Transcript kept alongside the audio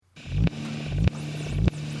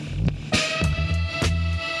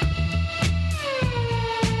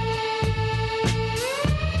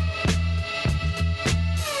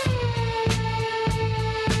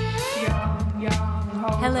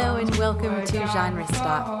Genre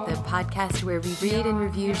Stop, the podcast where we read and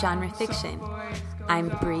review genre fiction. I'm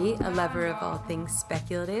Bree, a lover of all things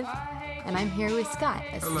speculative, and I'm here with Scott.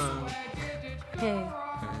 Hello. Hey.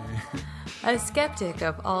 A skeptic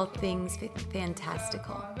of all things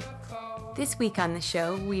fantastical. This week on the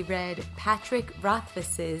show, we read Patrick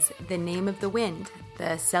Rothfuss's The Name of the Wind,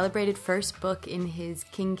 the celebrated first book in his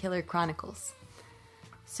Kingkiller Chronicles.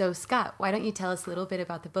 So, Scott, why don't you tell us a little bit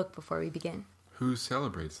about the book before we begin? Who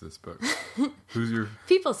celebrates this book? Who's your...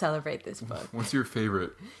 People celebrate this book. What's your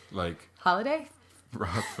favorite, holiday?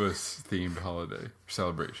 Rothfuss-themed holiday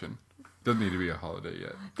celebration? Doesn't need to be a holiday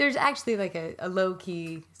yet. There's actually a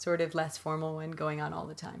low-key, sort of less formal one going on all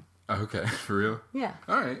the time. Okay, for real? Yeah.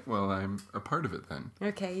 All right, well, I'm a part of it then.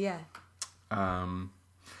 Okay, yeah.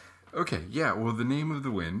 Okay, yeah, well, The Name of the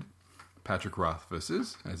Wind, Patrick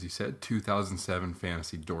Rothfuss's, as you said, 2007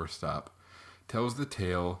 fantasy doorstop, tells the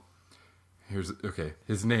tale...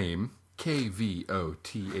 his name,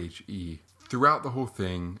 Kvothe. Throughout the whole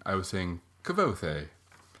thing, I was saying Kvothe,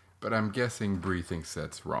 but I'm guessing Bree thinks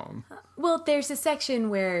that's wrong. Well, there's a section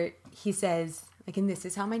where he says, and this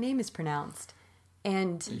is how my name is pronounced.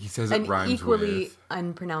 And he says it rhymes an equally with...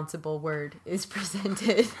 unpronounceable word is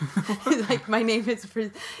presented. My name is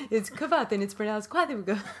Kvothe and it's pronounced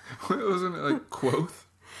Kvothe. Wasn't it like Quoth?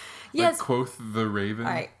 Yes. Like Quoth the Raven?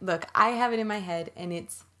 All right, look, I have it in my head and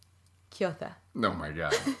it's Kyotha. Oh my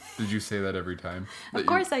god. Did you say that every time? Of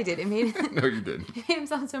course I did. It made No, you didn't. It made him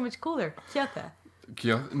sound so much cooler. Kyotha.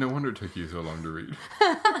 No wonder it took you so long to read.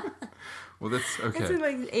 Well, that's okay. It's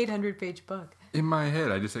an 800-page book. In my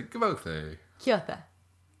head, I just said Kvothe. Kyotha.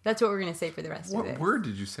 That's what we're going to say for the rest of this. What word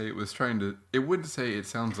did you say it was trying to... It would say it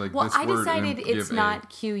sounds like well, this word. Well, I decided it's give not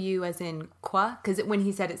Q-U as in qua, because when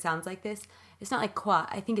he said it sounds like this, it's not like qua.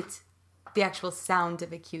 I think it's the actual sound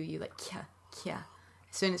of a Q-U, like kya, kya.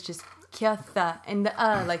 So it's just kyotha, and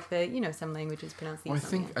the some languages pronounce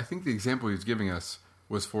these. Well, I think the example he was giving us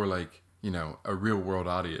was for a real world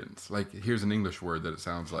audience. Here's an English word that it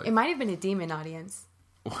sounds like. It might have been a demon audience.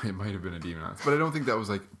 Well, it might have been a demon audience, but I don't think that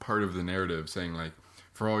was part of the narrative saying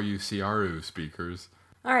for all you Ciaru speakers.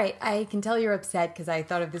 All right, I can tell you're upset because I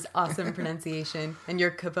thought of this awesome pronunciation, and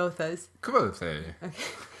you're Kavothas. Kvothe. Okay,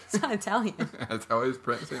 it's not Italian. That's how I was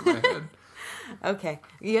pronouncing it in my head. Okay,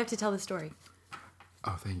 you have to tell the story.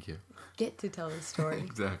 Oh, thank you. Get to tell the story.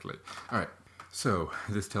 Exactly. All right. So,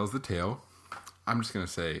 this tells the tale. I'm just going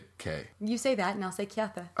to say K. You say that, and I'll say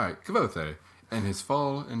Kyatha. All right. Kvothe and his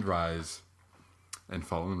fall and rise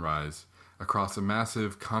across a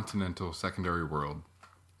massive continental secondary world.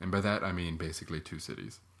 And by that, I mean basically 2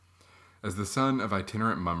 cities. As the son of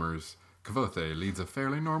itinerant mummers, Kvothe leads a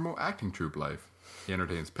fairly normal acting troupe life. He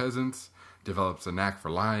entertains peasants, develops a knack for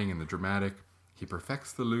lying and the dramatic. He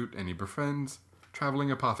perfects the lute, and he befriends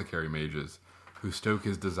traveling apothecary mages who stoke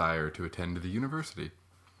his desire to attend to the university,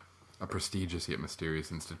 a prestigious yet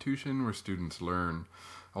mysterious institution where students learn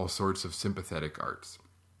all sorts of sympathetic arts.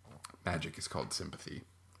 Magic is called sympathy.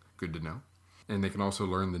 Good to know. And they can also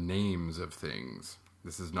learn the names of things.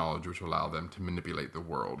 This is knowledge which will allow them to manipulate the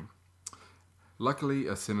world. Luckily,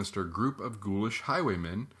 a sinister group of ghoulish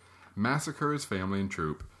highwaymen massacre his family and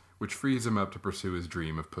troupe, which frees him up to pursue his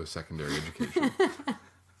dream of post-secondary education.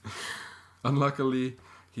 Unluckily,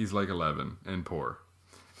 he's 11 and poor,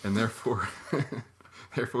 and therefore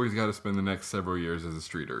he's got to spend the next several years as a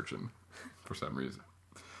street urchin, for some reason.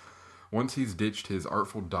 Once he's ditched his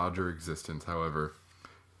artful dodger existence, however,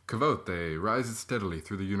 Kvothe rises steadily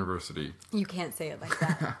through the university. You can't say it like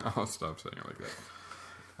that. I'll stop saying it like that.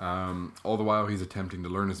 All the while, he's attempting to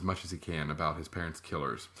learn as much as he can about his parents'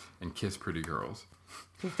 killers and kiss pretty girls.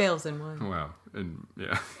 He fails in one. Well, and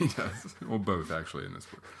yeah, he does. Well, both, actually, in this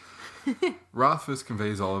book. Rothfuss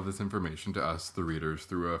conveys all of this information to us, the readers,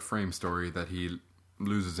 through a frame story that he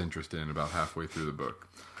loses interest in about halfway through the book.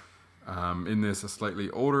 In this, a slightly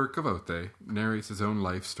older Kvothe narrates his own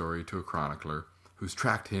life story to a chronicler who's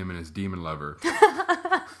tracked him and his demon lover,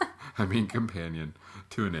 companion,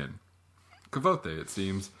 to an inn. Kvothe, it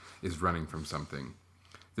seems, is running from something.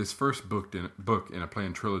 This first book in a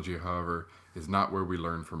planned trilogy, however, is not where we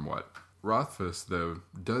learn from what. Rothfuss, though,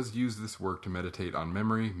 does use this work to meditate on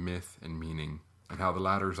memory, myth, and meaning, and how the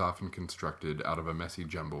latter is often constructed out of a messy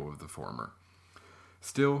jumble of the former.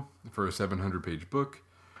 Still, for a 700-page book,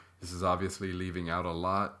 this is obviously leaving out a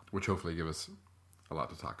lot, which hopefully give us a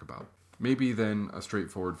lot to talk about. Maybe then a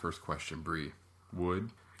straightforward first question, Bree.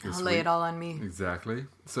 I'll lay it all on me. Exactly.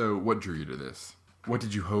 So, what drew you to this? What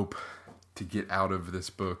did you hope to get out of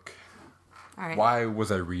this book? All right. Why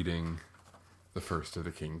was I reading the first of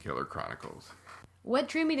the Kingkiller Chronicles? What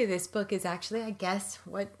drew me to this book is actually, I guess,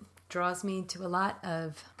 what draws me to a lot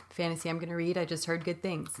of fantasy I'm going to read. I just heard good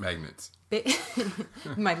things. Magnets.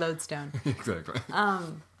 My lodestone. Exactly.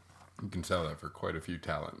 You can sell that for quite a few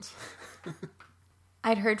talents.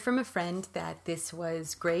 I'd heard from a friend that this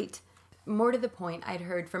was great. More to the point, I'd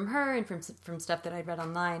heard from her and from stuff that I'd read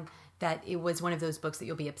online that it was one of those books that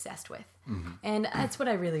you'll be obsessed with. Mm-hmm. And that's what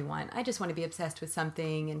I really want. I just want to be obsessed with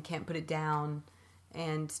something and can't put it down.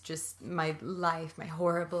 And just my life, my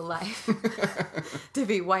horrible life, to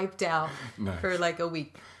be wiped out for like a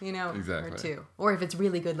week, exactly. or 2. Or if it's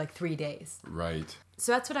really good, like 3 days. Right.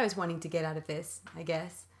 So that's what I was wanting to get out of this, I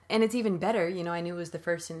guess. And it's even better, I knew it was the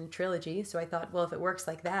first in a trilogy, so I thought, well, if it works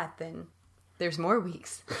like that, then there's more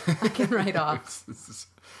weeks I can write off.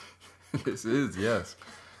 This is, yes,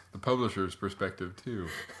 the publisher's perspective, too.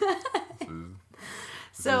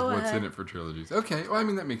 This is what's in it for trilogies. Okay, well, I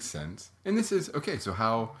mean, that makes sense. And this is, okay, so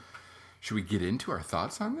how, should we get into our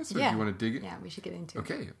thoughts on this? Or do you want to dig it? Yeah, we should get into it.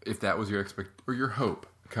 Okay, if that was your your hope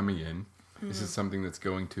coming in, this is something that's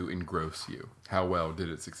going to engross you. How well did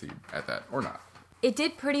it succeed at that, or not? It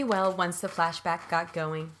did pretty well once the flashback got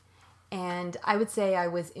going. And I would say I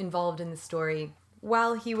was involved in the story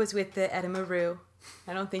while he was with the Edamaru.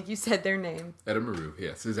 I don't think you said their name. Edamaru,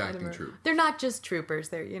 yes, his acting troupe. They're not just troopers,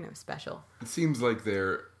 they're, special. It seems like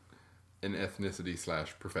they're an ethnicity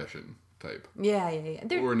 / profession type. Yeah.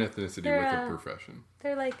 Or an ethnicity with a profession.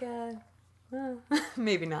 They're like,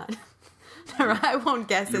 maybe not. I won't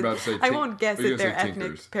guess it. I won't guess that they're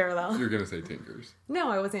ethnic parallel. You're going to say tinkers.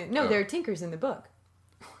 No, I wasn't. No, there are tinkers in the book.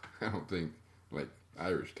 I don't think,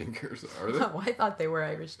 Irish tinkers, are they? Oh, I thought they were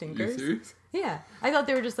Irish tinkers. Are you serious? Yeah. I thought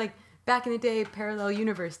they were just back in the day, parallel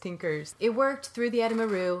universe tinkers. It worked through the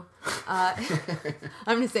Edamaru. I'm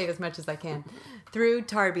going to say it as much as I can. Through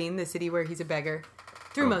Tarbine, the city where he's a beggar.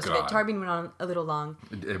 Through most of it. Tarbine went on a little long.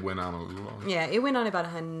 It went on a little long? Yeah, it went on about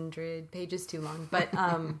 100 pages too long. But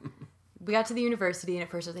we got to the university, and at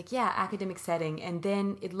first I was like, yeah, academic setting. And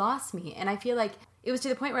then it lost me. And I feel like it was to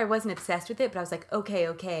the point where I wasn't obsessed with it, but I was like,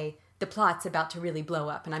 okay, the plot's about to really blow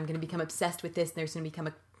up, and I'm going to become obsessed with this, and there's going to become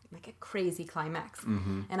a crazy climax.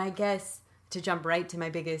 Mm-hmm. And I guess to jump right to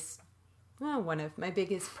one of my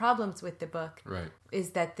biggest problems with the book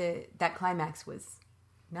is that that climax was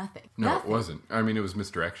nothing. No, it wasn't. I mean, it was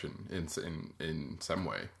misdirection in some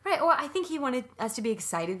way. Right. Well, I think he wanted us to be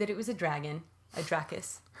excited that it was a dragon, a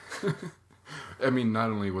Dracus. I mean, not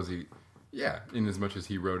only was he, in as much as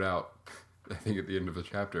he wrote out, I think at the end of the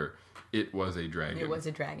chapter, it was a dragon. It was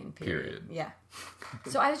a dragon, period. Yeah.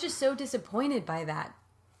 So I was just so disappointed by that.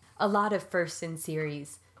 A lot of firsts in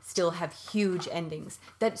series still have huge endings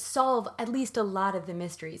that solve at least a lot of the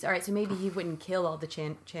mysteries. All right, so maybe he wouldn't kill all the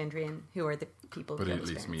Chandrian, who are the people who But he'd at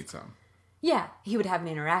least meet some. Yeah, he would have an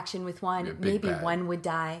interaction with one. Maybe one would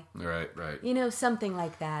die. Right. Something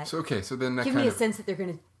like that. So, okay, so then that Give me a sense that they're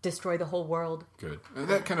going to destroy the whole world. Good. And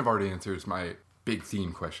that kind of already answers my big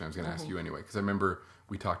theme question I was going to ask you anyway. Because I remember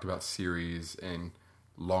we talked about series and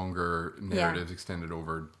longer narratives extended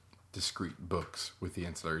over discrete books with the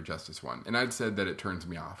Ancillary Justice one. And I'd said that it turns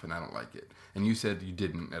me off and I don't like it. And you said you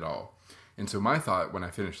didn't at all. And so my thought when I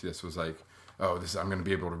finished this was I'm going to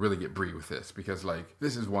be able to really get Bree with this. Because,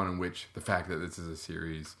 this is one in which the fact that this is a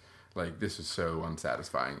series, this is so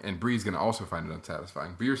unsatisfying. And Bree's going to also find it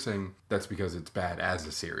unsatisfying. But you're saying that's because it's bad as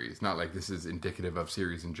a series. Not this is indicative of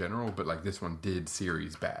series in general, but this one did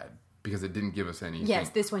series bad. Because it didn't give us anything. Yes,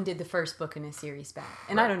 this one did the first book in a series bad.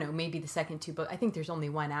 And I don't know, maybe the second 2 books. I think there's only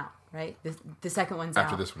one out, right? The second one's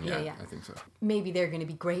After out. This one, yeah, I think so. Maybe they're going to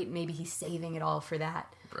be great. Maybe he's saving it all for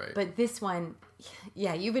that. Right. But this one,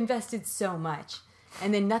 you've invested so much.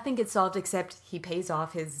 And then nothing gets solved except he pays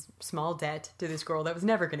off his small debt to this girl that was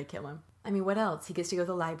never going to kill him. I mean, what else? He gets to go to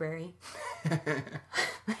the library.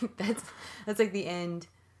 That's the end.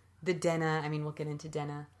 The Denna. I mean, we'll get into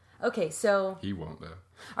Denna. Okay, so... He won't, though.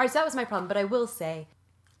 All right, so that was my problem. But I will say,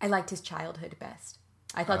 I liked his childhood best.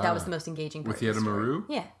 I thought that was the most engaging part with the Edamaru?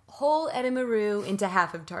 Yeah. Whole Edamaru into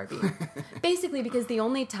half of Tarbine. Basically, because the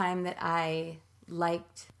only time that I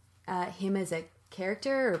liked him as a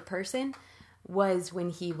character or person was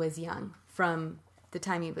when he was young. From the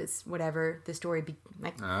time he was whatever the story,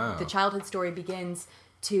 the childhood story begins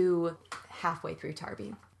to halfway through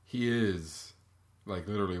Tarbine. He is...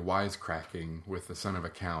 literally wisecracking with the son of a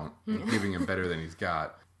count and giving him better than he's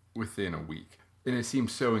got within a week. And it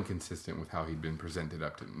seems so inconsistent with how he'd been presented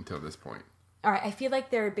up to until this point. All right, I feel like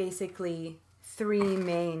there are basically 3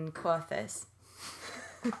 main Quothas.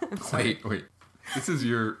 Wait. This is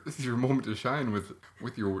your moment to shine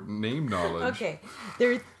with your name knowledge. Okay,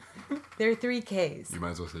 there are 3 Ks. You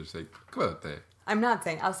might as well say Quoth. I'm not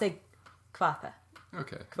saying. I'll say Quatha.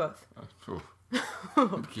 Okay. Quoth.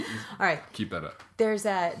 Keep, All right. keep that up. There's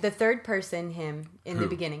the third person him in Who? the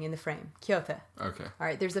beginning, in the frame. Kyotha. Okay. All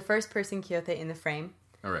right. There's the first person Kyotha in the frame.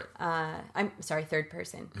 All right. I'm sorry, third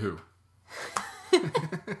person. Who?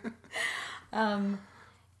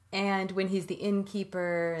 And when he's the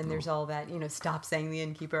innkeeper and there's all that, stop saying the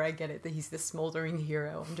innkeeper. I get it that he's the smoldering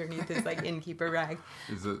hero underneath his like innkeeper rag.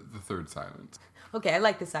 Is the third silence. Okay, I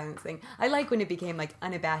like the silence thing. I like when it became like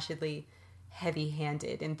unabashedly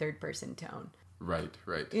heavy-handed in third person tone. Right.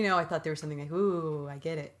 I thought there was something like, ooh, I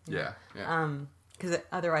get it. Yeah. Because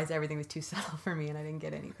otherwise everything was too subtle for me and I didn't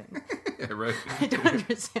get anything. Yeah, right. I don't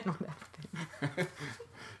understand what happened.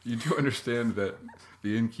 You do understand that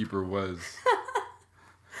the innkeeper was...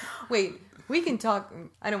 Wait, we can talk.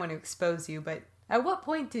 I don't want to expose you, but at what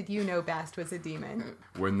point did you know Bast was a demon?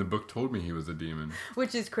 When the book told me he was a demon.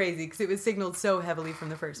 Which is crazy because it was signaled so heavily from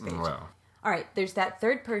the first page. Wow. All right, there's that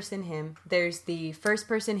third person him. There's the first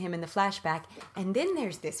person him in the flashback. And then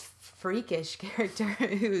there's this freakish character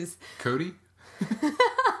who's... Cody?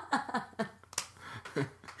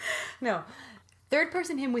 No. Third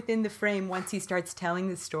person him within the frame once he starts telling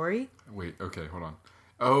the story. Wait, okay, hold on.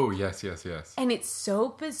 Oh, yes. And it's so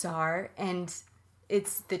bizarre, and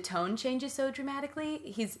the tone changes so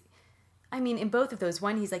dramatically. In both of those,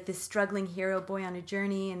 one, he's like this struggling hero boy on a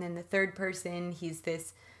journey, and then the third person, he's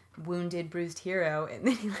this wounded, bruised hero, and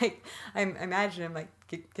then I imagine him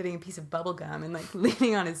getting a piece of bubble gum and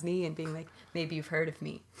leaning on his knee and being like, maybe you've heard of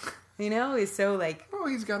me. He's so Oh,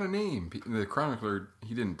 he's got a name. The chronicler,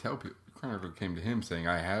 he didn't tell people. The chronicler came to him saying,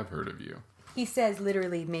 I have heard of you. He says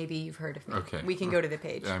literally, maybe you've heard of me. Okay. We can go to the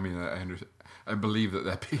page. I understand. I believe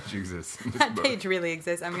that page exists in this That book. page really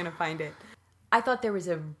exists. I'm going to find it. I thought there was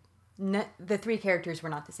the three characters were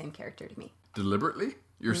not the same character to me. Deliberately?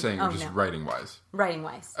 You're saying or just no. writing-wise?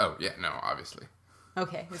 Writing-wise. Oh, yeah, no, obviously.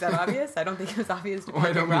 Okay. Is that obvious? I don't think it was obvious to Well,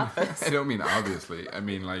 I Rothfuss. don't mean obviously. I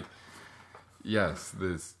mean, yes,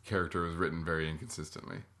 this character was written very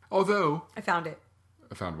inconsistently. Although... I found it.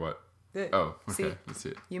 I found what? Oh, okay. See? Let's see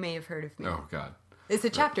it. You may have heard of me. Oh, God. It's a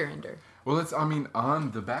chapter ender. Well,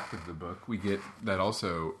 on the back of the book, we get that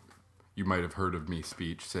also, you might have heard of me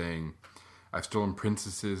speech saying, I've stolen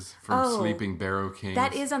princesses from sleeping barrow kings.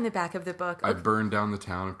 That is on the back of the book. I burned down the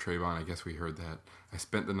town of Trebon. I guess we heard that. I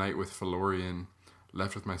spent the night with Felorian,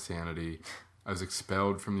 left with my sanity. I was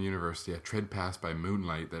expelled from the university. I tread past by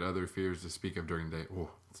moonlight that other fears to speak of during the day. Oh,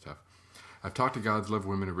 it's tough. I've talked to gods, loved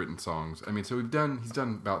women, and written songs. So he's done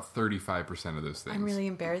about 35% of those things. I'm really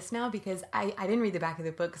embarrassed now because I didn't read the back of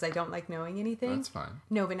the book because I don't like knowing anything. That's fine.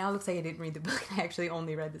 No, but now it looks like I didn't read the book. I actually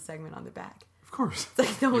only read the segment on the back. Of course.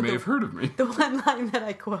 You may have heard of me. The one line that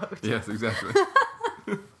I quote. Yes, exactly.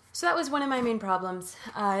 So that was one of my main problems.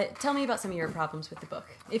 Tell me about some of your problems with the book,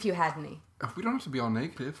 if you had any. We don't have to be all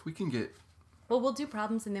negative. We can get... Well, we'll do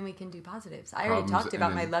problems and then we can do positives. I already talked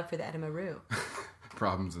about my love for the Edema Rue.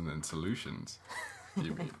 Problems and then solutions.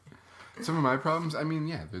 You mean. Some of my problems,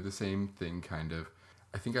 they're the same thing, kind of.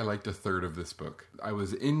 I think I liked a third of this book. I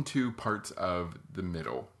was into parts of the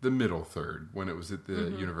middle third, when it was at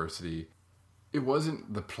the university. It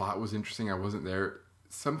wasn't, the plot was interesting, I wasn't there.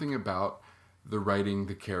 Something about the writing,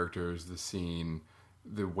 the characters, the scene,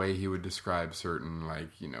 the way he would describe certain,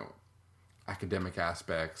 academic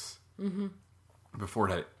aspects, before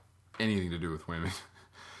it had anything to do with women.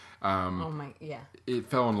 It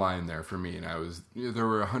fell in line there for me, and there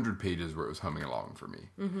were 100 pages where it was humming along for me.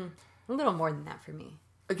 Mm-hmm. A little more than that for me.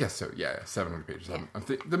 I guess so, yeah, 700 pages.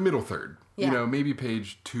 Yeah. The middle third, maybe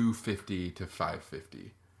page 250 to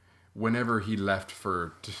 550, whenever he left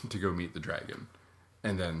to go meet the dragon.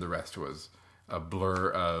 And then the rest was a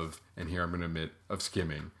blur of, and here I'm going to admit, of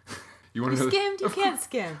skimming. You skimmed? You can't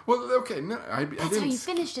skim. Well, okay, no, I didn't. That's how you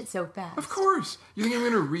finished it so fast. Of course. You think I'm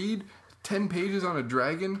going to read 10 pages on a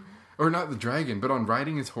dragon? Or not the dragon, but on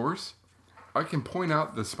riding his horse? I can point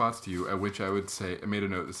out the spots to you at which I would say, I made a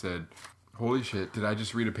note that said, holy shit, did I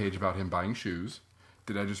just read a page about him buying shoes?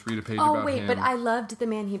 Did I just read a page about him? Oh, wait, but I loved the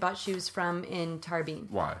man he bought shoes from in Tarbeen.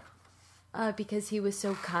 Why? Because he was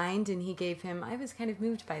so kind and he gave him... I was kind of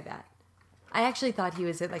moved by that. I actually thought he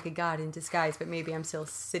was like a god in disguise, but maybe I'm still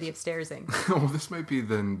City of Stairsing. Well, this might be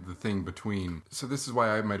then the thing between... So this is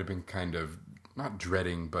why I might have been kind of, not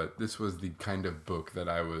dreading, but this was the kind of book that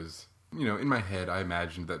I was... in my head, I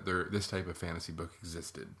imagined that this type of fantasy book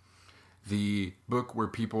existed. The book where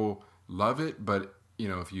people love it, but,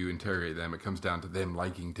 if you interrogate them, it comes down to them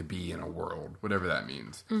liking to be in a world, whatever that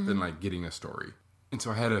means, than, getting a story. And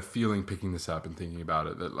so I had a feeling picking this up and thinking about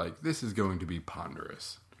it that, this is going to be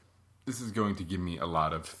ponderous. This is going to give me a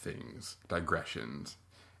lot of things, digressions.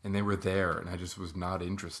 And they were there, and I just was not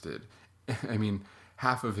interested.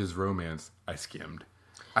 Half of his romance, I skimmed.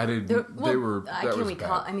 I did. They were. That was bad.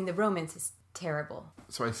 I mean, the romance is terrible.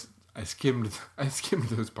 So I skimmed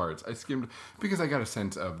those parts. I skimmed because I got a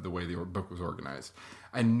sense of the way the book was organized.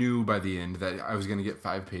 I knew by the end that I was going to get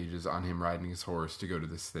 5 pages on him riding his horse to go to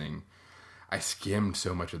this thing. I skimmed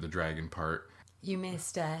so much of the dragon part. You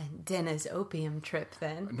missed Denna's opium trip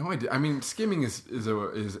then. No, I did. I mean, skimming is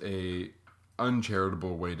a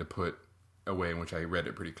uncharitable way to put a way in which I read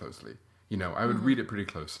it pretty closely. You know, I would read it pretty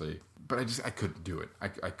closely, but I couldn't do it. I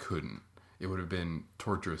couldn't. It would have been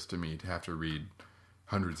torturous to me to have to read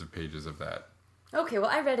hundreds of pages of that. Okay, well,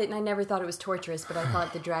 I read it and I never thought it was torturous, but I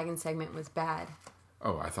thought the dragon segment was bad.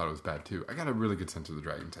 Oh, I thought it was bad too. I got a really good sense of the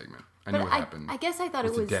dragon segment. I know what happened. I guess I thought it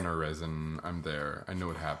was... the Denner resin, I'm there. I know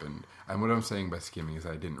what happened. And what I'm saying by skimming is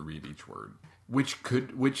I didn't read each word.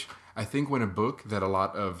 Which I think when a book that a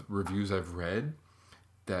lot of reviews I've read,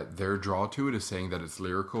 that their draw to it is saying that it's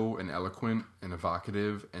lyrical and eloquent and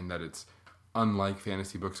evocative and that it's unlike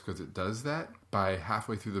fantasy books because it does that. By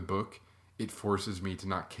halfway through the book, it forces me to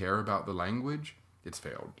not care about the language. It's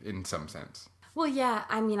failed in some sense. Well, yeah,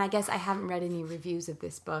 I mean, I guess I haven't read any reviews of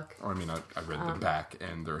this book. I mean, I read the back,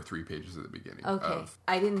 and there are 3 pages at the beginning. Okay.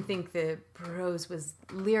 I didn't think the prose was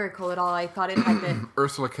lyrical at all. I thought it had the...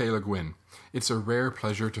 Ursula K. Le Guin. It's a rare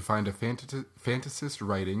pleasure to find a fantasist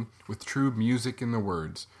writing with true music in the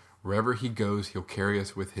words. Wherever he goes, he'll carry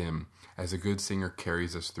us with him, as a good singer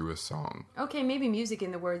carries us through a song. Okay, maybe music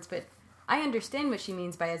in the words, but... I understand what she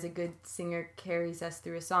means by as a good singer carries us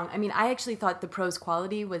through a song. I mean, I actually thought the prose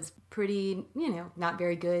quality was pretty, not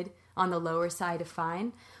very good, on the lower side of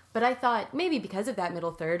fine. But I thought maybe because of that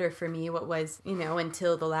middle third, or for me, what was,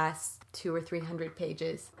 until the last 200 or 300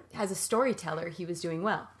 pages, as a storyteller, he was doing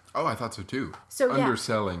well. Oh, I thought so too. So,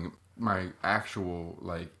 underselling my actual,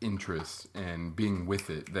 interest and being with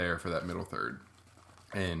it there for that middle third.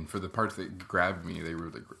 And for the parts that grabbed me, they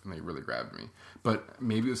really grabbed me. But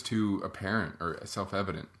maybe it was too apparent or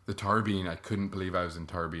self-evident. The Tarbean, I couldn't believe I was in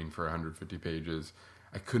Tarbean for 150 pages.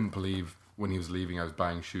 I couldn't believe when he was leaving I was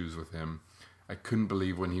buying shoes with him. I couldn't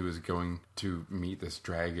believe when he was going to meet this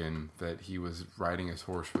dragon that he was riding his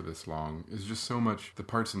horse for this long. It was just so much. The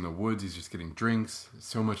parts in the woods, he's just getting drinks.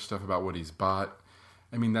 So much stuff about what he's bought.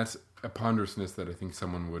 I mean, that's a ponderousness that I think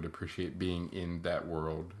someone would appreciate being in that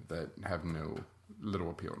world that have no...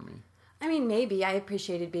 little appeal to me. I mean, maybe I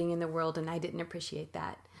appreciated being in the world and I didn't appreciate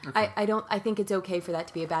that. Okay. I think it's okay for that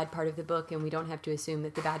to be a bad part of the book, and we don't have to assume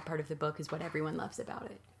that the bad part of the book is what everyone loves about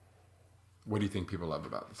it. What do you think people love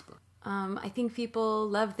about this book? I think people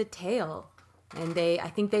love the tale, and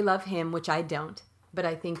I think they love him, which I don't, but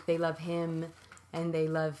I think they love him and they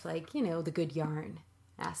love the good yarn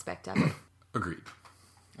aspect of it. Agreed.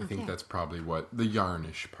 I think that's probably what the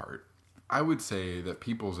yarnish part. I would say that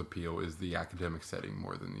people's appeal is the academic setting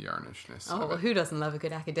more than the yarnishness. Oh, well, who doesn't love a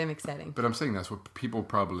good academic setting? But I'm saying that's what people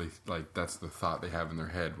probably, that's the thought they have in their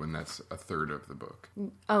head when that's a third of the book.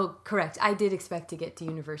 Oh, correct. I did expect to get to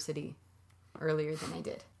university earlier than I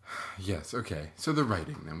did. Yes, okay. So the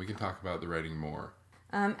writing, then. We can talk about the writing more.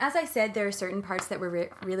 As I said, there are certain parts that were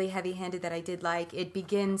really heavy-handed that I did like. It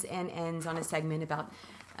begins and ends on a segment about...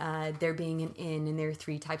 there being an inn, and there are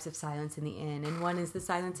 3 types of silence in the inn, and one is the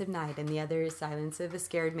silence of night, and the other is silence of a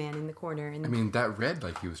scared man in the corner. And I mean, that read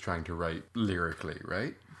like he was trying to write lyrically,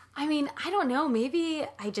 right? I mean, I don't know. Maybe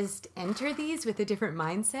I just enter these with a different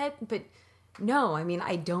mindset, but no. I mean,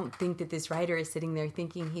 I don't think that this writer is sitting there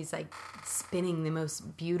thinking he's spinning the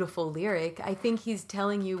most beautiful lyric. I think he's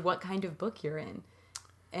telling you what kind of book you're in,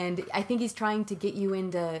 and I think he's trying to get you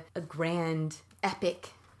into a grand, epic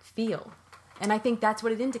feel. And I think that's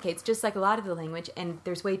what it indicates, just like a lot of the language, and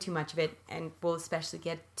there's way too much of it, and we'll especially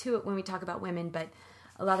get to it when we talk about women, but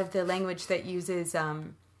a lot of the language that uses,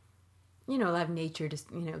 a lot of nature, just,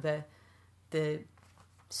 the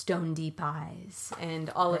stone deep eyes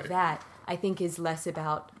and all of that, I think is less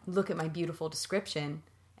about, look at my beautiful description,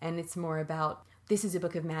 and it's more about, this is a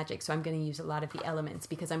book of magic, so I'm going to use a lot of the elements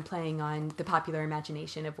because I'm playing on the popular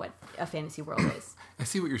imagination of what a fantasy world is. I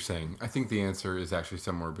see what you're saying. I think the answer is actually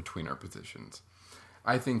somewhere between our positions.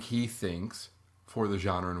 I think he thinks, for the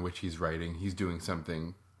genre in which he's writing, he's doing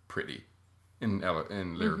something pretty and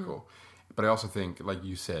lyrical. Mm-hmm. But I also think, like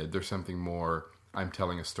you said, there's something more, I'm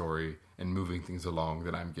telling a story and moving things along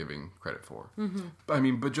that I'm giving credit for.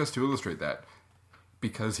 Mm-hmm. But just to illustrate that,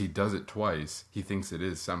 because he does it twice, he thinks it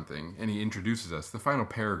is something, and he introduces us the final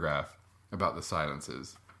paragraph about the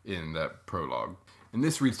silences in that prologue. And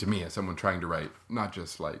this reads to me as someone trying to write not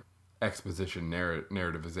just exposition,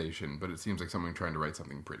 narrativization, but it seems like someone trying to write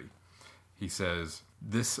something pretty. He says,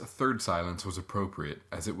 "This third silence was appropriate,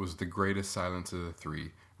 as it was the greatest silence of the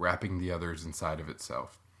 3, wrapping the others inside of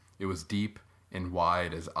itself. It was deep and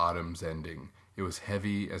wide as autumn's ending. It was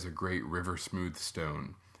heavy as a great river-smooth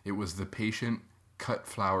stone. It was the patient, cut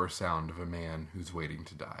flower sound of a man who's waiting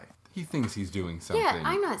to die. He thinks he's doing something. Yeah,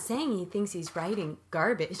 I'm not saying he thinks he's writing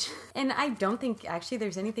garbage. And I don't think, actually,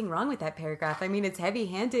 there's anything wrong with that paragraph. I mean, it's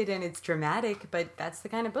heavy-handed and it's dramatic, but that's the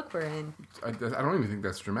kind of book we're in. I don't even think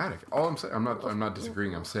that's dramatic. All I'm saying, I'm not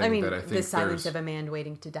disagreeing. I'm saying that I think the silence of a man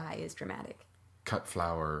waiting to die is dramatic. Cut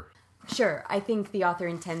flower. Sure, I think the author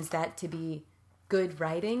intends that to be good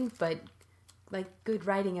writing, but like good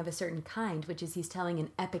writing of a certain kind, which is he's telling an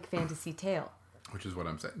epic fantasy tale. Which is what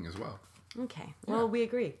I'm saying as well. Okay, well, we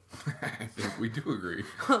agree. I think we do agree.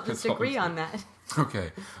 We'll just agree on that.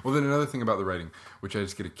 Okay. Well, then another thing about the writing, which I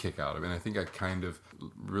just get a kick out of, and I think I kind of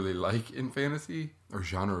really like in fantasy or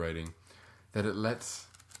genre writing, that it lets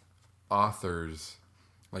authors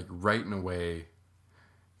like write in a way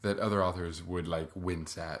that other authors would like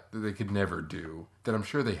wince at, that they could never do, that I'm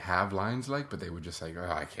sure they have lines like, but they would just say,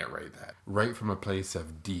 oh, I can't write that. Write from a place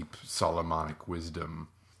of deep Solomonic wisdom.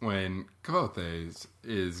 When Kvothe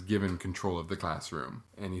is given control of the classroom,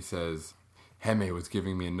 and he says, Heme was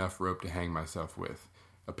giving me enough rope to hang myself with.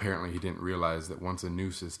 Apparently he didn't realize that once a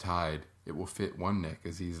noose is tied, it will fit one neck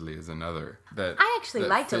as easily as another. I actually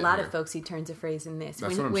liked a lot of folksy turns of phrase in this.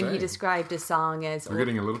 That's when he described a song as... We're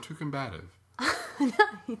getting a little too combative.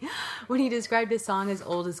 When he described a song as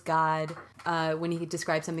old as God, when he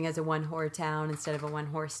described something as a one-whore town instead of a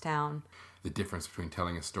one-horse town. The difference between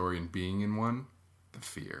telling a story and being in one, the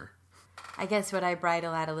fear. I guess what I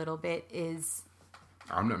bridle at a little bit is...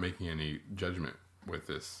 I'm not making any judgment with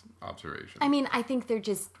this observation. I mean, I think they're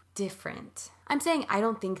just different. I'm saying I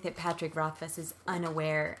don't think that Patrick Rothfuss is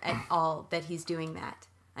unaware at all that he's doing that.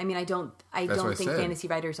 I mean, I don't think fantasy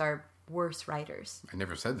writers are worse writers. I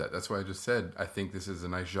never said that. That's why I just said I think this is a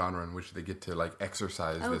nice genre in which they get to like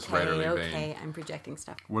exercise this writerly vein. Okay, I'm projecting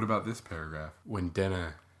stuff. What about this paragraph? When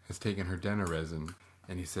Denna has taken her Denna resin,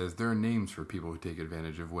 and he says, there are names for people who take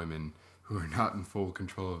advantage of women who are not in full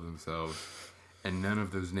control of themselves, and none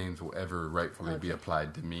of those names will ever rightfully be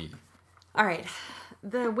applied to me. All right.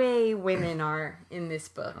 The way women are in this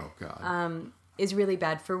book. Oh, God. Is really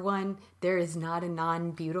bad. For one, there is not a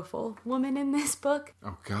non-beautiful woman in this book.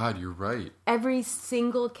 Oh, God, you're right. Every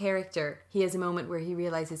single character, he has a moment where he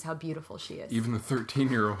realizes how beautiful she is. Even the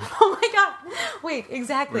 13-year-old. Oh, my God. Wait,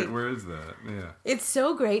 exactly. Wait, where is that? Yeah. It's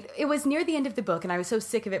so great. It was near the end of the book, and I was so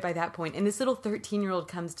sick of it by that point. And this little 13-year-old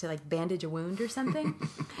comes to, like, bandage a wound or something.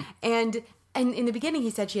 And in the beginning, he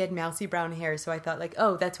said she had mousy brown hair, so I thought, like,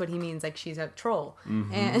 oh, that's what he means, like, she's a troll.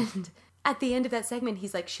 Mm-hmm. And... at the end of that segment,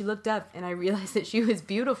 he's like, she looked up and I realized that she was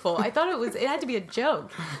beautiful. I thought it had to be a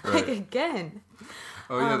joke. Right. Like, again.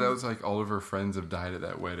 Oh, yeah, that was like all of her friends have died at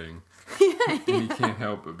that wedding. Yeah. And he can't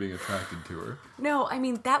help but being attracted to her. No, I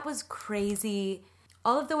mean, that was crazy.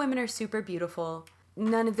 All of the women are super beautiful.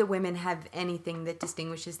 None of the women have anything that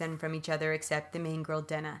distinguishes them from each other except the main girl,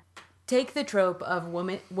 Denna. Take the trope of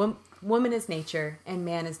woman as nature and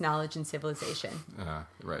man as knowledge and civilization.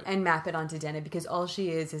 Right. And map it onto Denna, because all she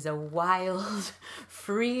is a wild,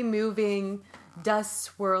 free-moving,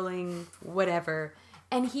 dust-swirling, whatever.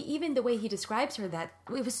 And even the way he describes her, that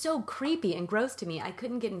it was so creepy and gross to me. I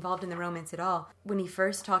couldn't get involved in the romance at all. When he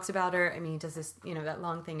first talks about her, I mean, he does this, that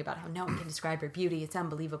long thing about how no one can describe her beauty. It's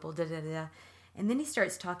unbelievable, da-da-da-da. And then he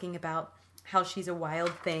starts talking about how she's a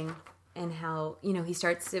wild thing and how, he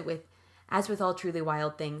starts it with, as with all truly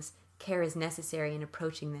wild things, care is necessary in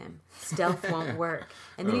approaching them. Stealth won't work.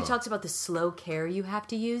 And then he talks about the slow care you have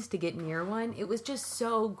to use to get near one. It was just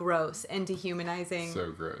so gross and dehumanizing.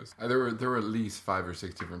 So gross. There were at least 5 or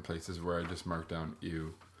 6 different places where I just marked down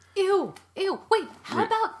ew. Ew. Wait, how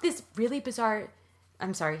about this really bizarre,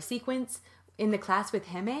 sequence in the class with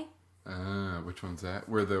Heme? Which one's that?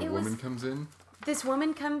 Where the woman comes in?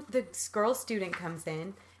 The girl student comes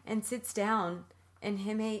in and sits down, and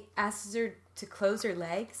Heme asks her to close her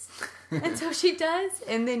legs. And so she does.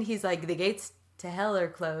 And then he's like, the gates to hell are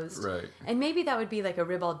closed. Right. And maybe that would be like a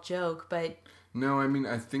ribald joke, but... No, I mean,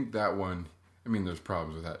 I think that one... I mean, there's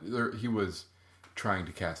problems with that. He was trying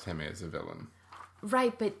to cast Heme as a villain.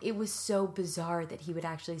 Right, but it was so bizarre that he would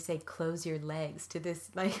actually say, close your legs to this,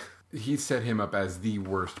 like... He set him up as the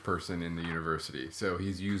worst person in the university. So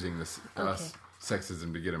he's using this... us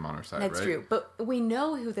sexism to get him on our side, That's right? true. But we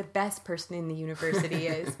know who the best person in the university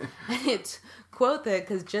is. And it's Kvothe,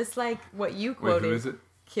 because just like what you quoted... Wait, who is it?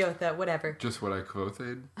 Kvothe, whatever. Just what I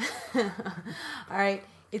quoted? All right.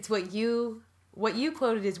 It's what you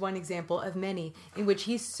quoted is one example of many in which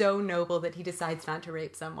he's so noble that he decides not to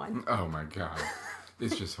rape someone. Oh, my God.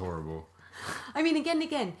 It's just horrible. I mean,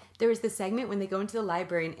 again, there was this segment when they go into the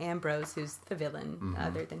library and Ambrose, who's the villain,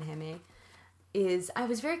 other than Heme, I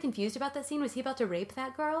was very confused about that scene. Was he about to rape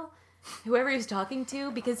that girl? whoever he was talking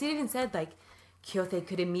to, because he even said, like, Quixote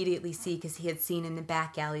could immediately see, because he had seen in the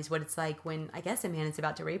back alleys what it's like when, I guess, a man is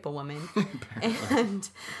about to rape a woman. And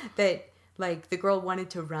that, like, the girl wanted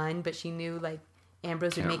to run, but she knew, like,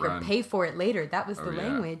 Ambrose would make her pay for it later. That was the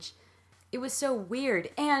language. It was so weird.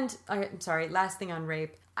 And, I'm sorry, last thing on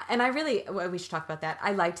rape. And we should talk about that.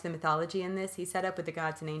 I liked the mythology in this. He set up with the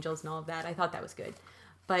gods and angels and all of that. I thought that was good.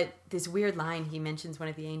 But this weird line, he mentions one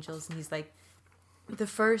of the angels, and he's like, the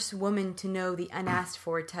first woman to know the unasked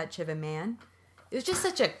for touch of a man. It was just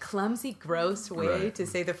such a clumsy, gross way to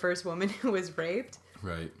say the first woman who was raped.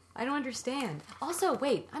 Right. I don't understand. Also,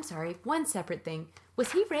 wait, I'm sorry, one separate thing.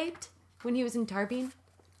 Was he raped when he was in Tarbean?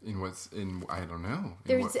 I don't know.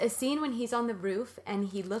 There's a scene when he's on the roof and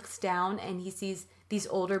he looks down and he sees these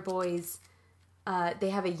older boys. They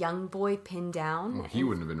have a young boy pinned down. Well, he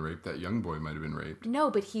wouldn't have been raped. That young boy might have been raped. No,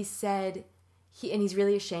 but he said, and he's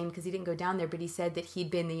really ashamed because he didn't go down there, but he said that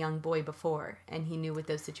he'd been the young boy before and he knew what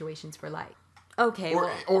those situations were like. Okay.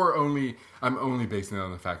 I'm only basing it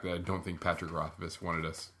on the fact that I don't think Patrick Rothfuss wanted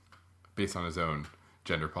us, based on his own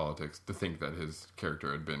gender politics, to think that his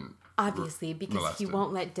character had been obviously, because molested. He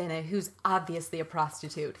won't let Dinah, who's obviously a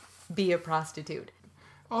prostitute, be a prostitute.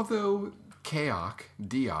 Although Diok,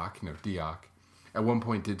 at one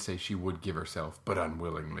point did say she would give herself, but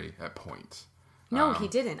unwillingly at points. No, he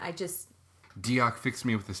didn't. Diok fixed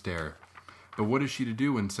me with a stare. But what is she to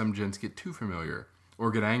do when some gents get too familiar, or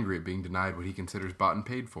get angry at being denied what he considers bought and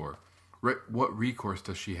paid for? What recourse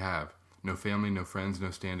does she have? No family, no friends, no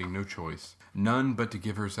standing, no choice. None but to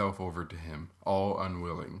give herself over to him, all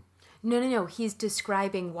unwilling. No. He's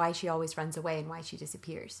describing why she always runs away and why she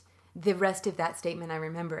disappears. The rest of that statement, I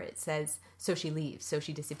remember, it says, so she leaves, so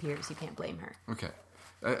she disappears. You can't blame her. Okay.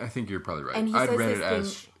 I think you're probably right. And he I'd says read it this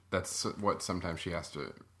as that's what sometimes she has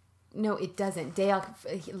to... No, it doesn't.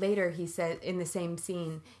 Later, he said, in the same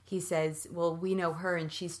scene, he says, well, we know her and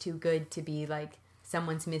she's too good to be like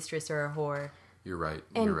someone's mistress or a whore. You're right.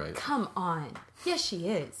 And you're right. Come on. Yes, she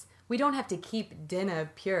is. We don't have to keep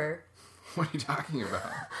Dinah pure. What are you talking about?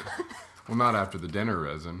 Well, not after the dinner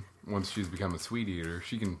resin. Once she's become a sweet eater,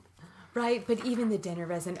 she can... Right, but even the dinner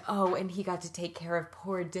resin. Oh, and he got to take care of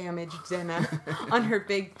poor damaged Dinah on her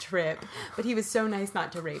big trip. But he was so nice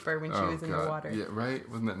not to rape her when she was in the water. Yeah, right?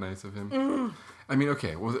 Wasn't that nice of him? I mean,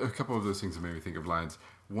 okay, well, a couple of those things that made me think of lines.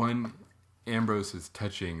 One, Ambrose is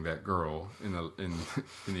touching that girl in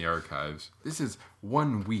the archives. This is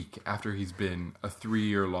 1 week after he's been a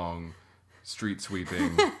 3-year-long street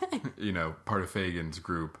sweeping, part of Fagin's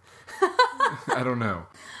group. I don't know.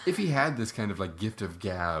 If he had this kind of like gift of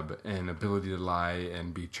gab and ability to lie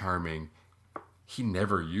and be charming, he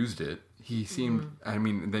never used it. He seemed,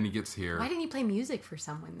 then he gets here. Why didn't he play music for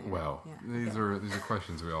someone there? Well, these are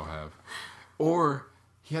questions we all have. Or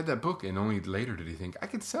he had that book and only later did he think, I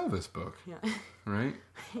could sell this book. Yeah. Right?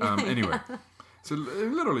 Anyway, so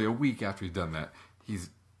literally a week after he's done that, he's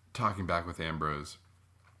talking back with Ambrose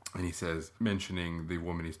and he says, mentioning the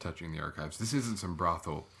woman he's touching in the archives, this isn't some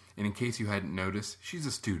brothel. And in case you hadn't noticed, she's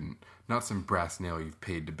a student, not some brass nail you've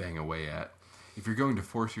paid to bang away at. If you're going to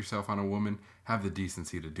force yourself on a woman, have the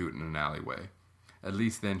decency to do it in an alleyway. At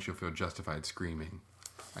least then she'll feel justified screaming.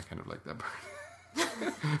 I kind of like that part.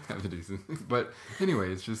 Have the decency. But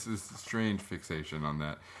anyway, it's just this strange fixation on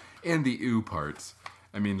that. And the ooh parts.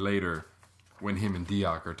 I mean, later, when him and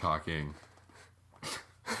Diok are talking,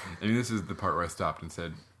 this is the part where I stopped and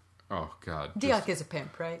said, oh, God. Diok is a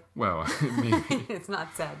pimp, right? Well, maybe. It's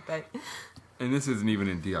not said, but... And this isn't even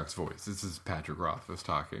in Diok's voice. This is Patrick Rothfuss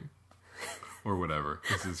talking. Or whatever.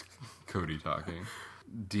 This is Cody talking.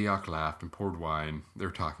 Diok laughed and poured wine. They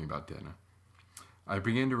were talking about Dinah. I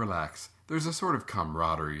began to relax. There's a sort of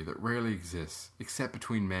camaraderie that rarely exists, except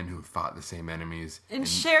between men who have fought the same enemies. And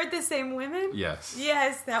shared the same women? Yes.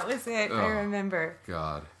 Yes, that was it. I remember.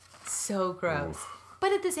 God. So gross. Oof.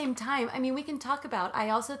 But at the same time, we can talk about, I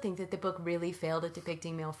also think that the book really failed at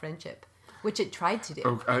depicting male friendship, which it tried to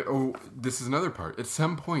do. This is another part. At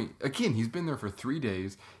some point, again, he's been there for 3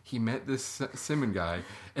 days. He met this Simon guy,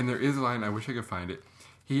 and there is a line, I wish I could find it.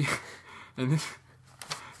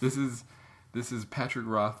 This is Patrick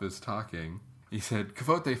Rothfuss talking. He said,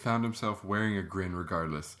 Quixote found himself wearing a grin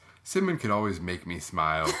regardless. Simon could always make me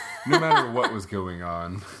smile, no matter what was going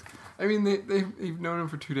on. They've known him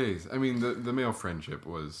for 2 days. The male friendship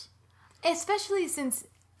was... Especially since,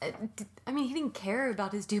 he didn't care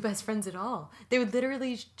about his 2 best friends at all. They would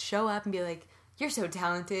literally show up and be like, you're so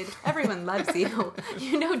talented. Everyone loves you.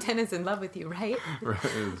 You know Dinah's in love with you, right? Right,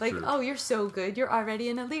 like, true. Oh, you're so good. You're already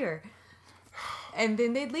in a leer. And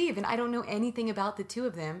then they'd leave. And I don't know anything about the 2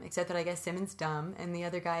 of them, except that I guess Simon's dumb and the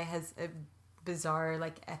other guy has a bizarre,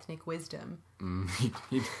 like, ethnic wisdom.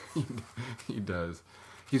 He does.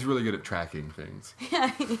 He's really good at tracking things.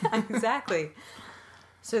 Yeah, exactly.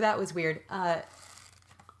 So that was weird.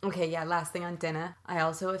 Okay, yeah, last thing on Denna. I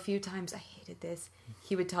also, a few times, I hated this.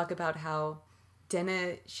 He would talk about how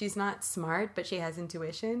Denna, she's not smart, but she has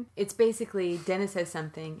intuition. It's basically, Denna says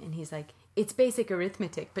something, and he's like, it's basic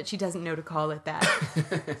arithmetic, but she doesn't know to call it that.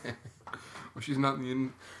 Well, she's not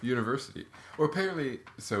in university. Or apparently,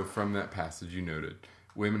 so from that passage you noted,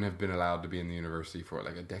 women have been allowed to be in the university for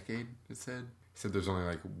like a decade, it said? He said there's only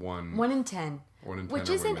like one... 1 in 10. 1 in 10 Which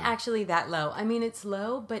are isn't women. actually that low. I mean, it's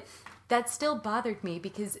low, but that still bothered me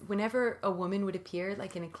because whenever a woman would appear,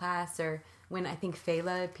 like in a class, or when I think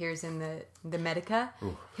Fela appears in the Medica,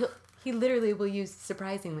 he literally will use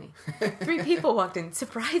surprisingly. 3 people walked in.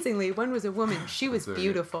 Surprisingly, one was a woman. She was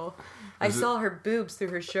beautiful. I saw her boobs through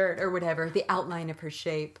her shirt or whatever, the outline of her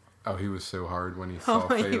shape. Oh, he was so hard when he saw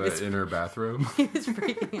Fela in her bathrobe. He was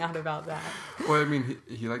freaking out about that. Well, I mean,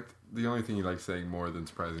 he liked... The only thing he liked saying more than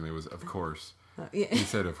surprisingly was, of course. Yeah. He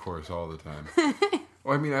said, of course, all the time.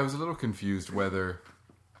 Well, I mean, I was a little confused whether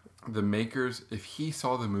the makers, if he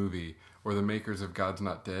saw the movie, or the makers of God's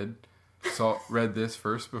Not Dead, read this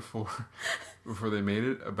first before they made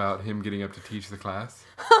it, about him getting up to teach the class.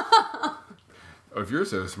 Oh, if you're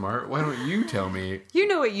so smart, why don't you tell me? You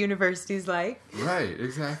know what university's like. Right,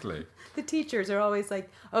 exactly. The teachers are always like,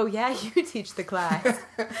 oh yeah, you teach the class.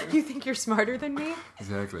 You think you're smarter than me?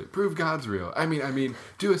 Exactly. Prove God's real. I mean,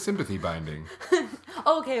 do a sympathy binding.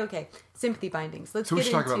 Okay. Sympathy bindings. So we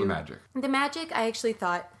should talk about the magic. The magic, I actually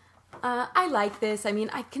thought, I like this. I mean,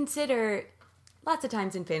 I consider lots of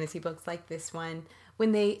times in fantasy books like this one,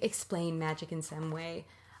 when they explain magic in some way,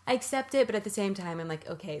 I accept it, but at the same time, I'm like,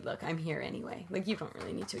 okay, look, I'm here anyway. Like, you don't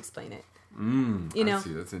really need to explain it. You know? I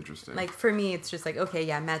see, that's interesting. Like, for me, it's just like, okay,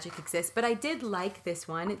 yeah, magic exists. But I did like this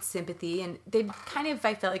one. It's sympathy. And they kind of,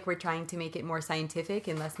 I felt like we're trying to make it more scientific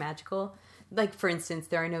and less magical. Like, for instance,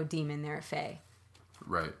 there are no demon, there are fae.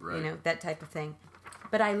 Right. You know, that type of thing.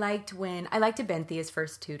 But I liked Abenthia's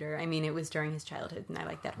first tutor. I mean, it was during his childhood, and I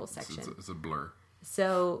liked that whole section. It's a blur.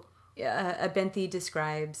 So, Abenthi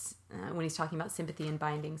describes, when he's talking about sympathy and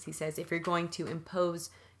bindings, he says, if you're going to impose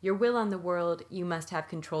your will on the world, you must have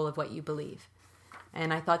control of what you believe.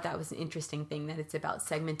 And I thought that was an interesting thing, that it's about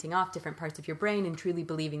segmenting off different parts of your brain and truly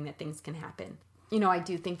believing that things can happen. You know, I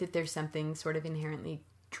do think that there's something sort of inherently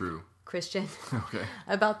true Christian okay.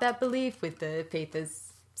 about that belief, with the faith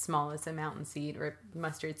as small as a mountain seed or a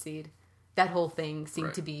mustard seed. That whole thing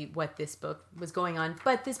seemed to be what this book was going on.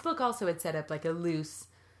 But this book also had set up like a loose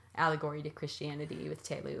allegory to Christianity with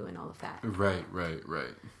Telu and all of that. Right.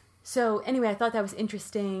 So anyway, I thought that was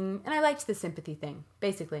interesting, and I liked the sympathy thing,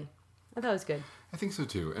 basically. I thought it was good. I think so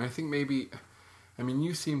too. And I think maybe, I mean,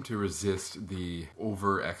 you seem to resist the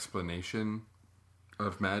over-explanation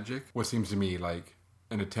of magic. What seems to me like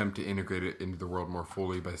an attempt to integrate it into the world more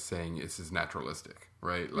fully by saying this is naturalistic,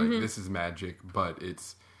 right? Like, this is magic, but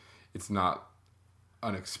it's not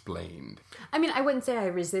unexplained. I mean, I wouldn't say I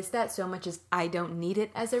resist that so much as I don't need it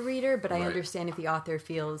as a reader, but I Right. understand if the author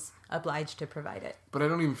feels obliged to provide it. But I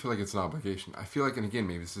don't even feel like it's an obligation. I feel like, and again,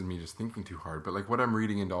 maybe this is me just thinking too hard, but like what I'm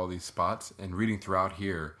reading into all these spots and reading throughout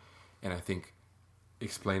here, and I think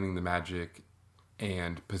explaining the magic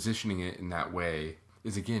and positioning it in that way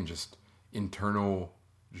is, again, just internal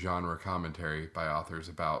genre commentary by authors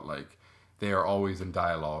about, like, they are always in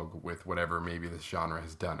dialogue with whatever maybe this genre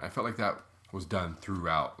has done. I felt like that was done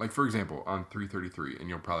throughout. Like, for example, on 333, and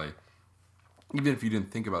you'll probably, even if you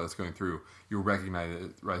didn't think about this going through, you'll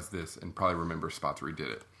recognize this and probably remember spots where he did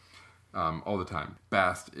it all the time.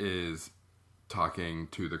 Bast is talking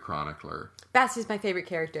to the chronicler. Bast is my favorite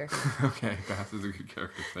character. Okay, Bast is a good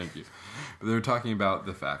character, thank you. But they were talking about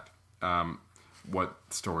the fact, what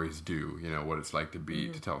stories do, you know, what it's like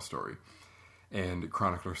to tell a story. And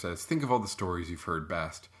chronicler says, think of all the stories you've heard,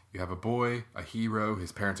 Bast. You have a boy, a hero,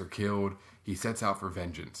 his parents are killed, he sets out for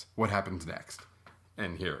vengeance. What happens next?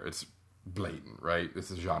 And here, it's blatant, right?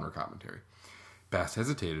 This is genre commentary. Bast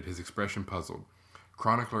hesitated, his expression puzzled.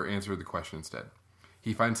 Chronicler answered the question instead.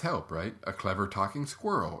 He finds help, right? A clever talking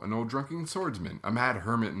squirrel, an old drunken swordsman, a mad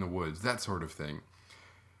hermit in the woods, that sort of thing.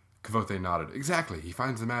 Kvothe nodded. Exactly. He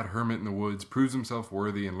finds the mad hermit in the woods, proves himself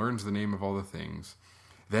worthy, and learns the name of all the things.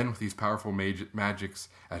 Then, with these powerful magics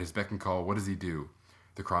at his beck and call, what does he do?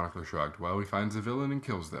 The chronicler shrugged. Well, he finds a villain and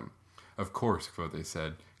kills them. Of course, Kvothe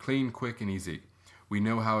said. Clean, quick, and easy. We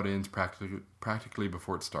know how it ends practically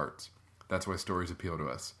before it starts. That's why stories appeal to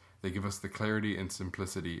us. They give us the clarity and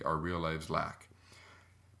simplicity our real lives lack.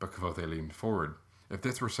 But Kvothe leaned forward. If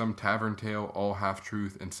this were some tavern tale, all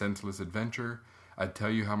half-truth and senseless adventure, I'd tell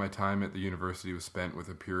you how my time at the university was spent with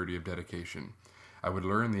a purity of dedication. I would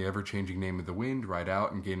learn the ever-changing name of the wind, ride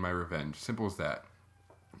out, and gain my revenge. Simple as that.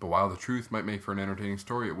 But while the truth might make for an entertaining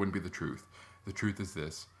story, it wouldn't be the truth. The truth is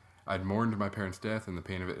this. I'd mourned my parents' death, and the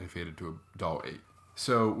pain of it had faded to a dull ache.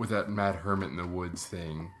 So, with that mad hermit in the woods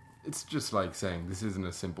thing, it's just like saying this isn't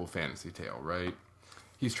a simple fantasy tale, right?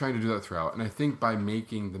 He's trying to do that throughout, and I think by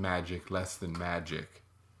making the magic less than magic,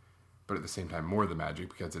 but at the same time more than magic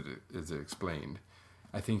because it is explained,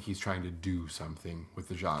 I think he's trying to do something with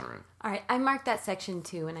the genre. All right, I marked that section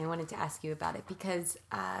too, and I wanted to ask you about it because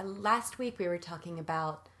last week we were talking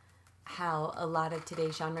about how a lot of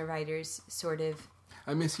today's genre writers sort of...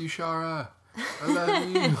 I miss you, Shara. I love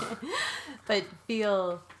you. But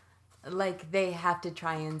feel like they have to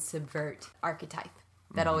try and subvert archetype.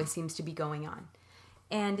 That always seems to be going on.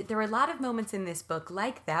 And there were a lot of moments in this book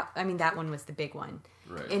like that. I mean, that one was the big one.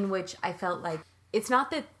 Right. In which I felt like it's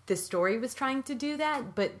not that the story was trying to do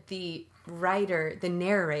that, but the writer, the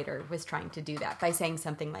narrator, was trying to do that by saying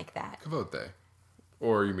something like that. Kvothe.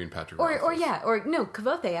 Or you mean Patrick Rothfuss. Or no,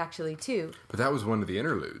 Kvothe actually too. But that was one of the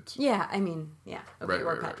interludes. Yeah, I mean, yeah. Okay,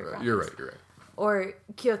 right, Patrick Rothfuss. You're right. Or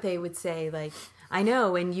Kvothe would say, like, I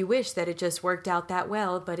know, and you wish that it just worked out that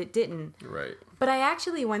well, but it didn't. Right. But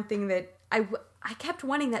one thing that I kept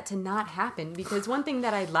wanting that to not happen, because one thing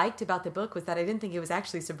that I liked about the book was that I didn't think it was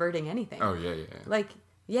actually subverting anything. Oh, yeah. Like,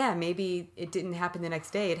 yeah, maybe it didn't happen the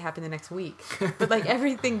next day, it happened the next week. But, like,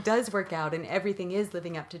 everything does work out, and everything is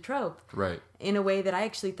living up to trope. Right. In a way that I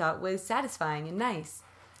actually thought was satisfying and nice.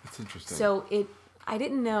 That's interesting. So I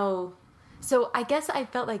didn't know... So I guess I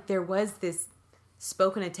felt like there was this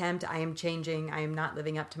spoken attempt, I am changing, I am not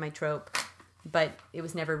living up to my trope, but it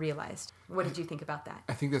was never realized. What did you think about that?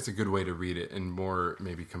 I think that's a good way to read it, and more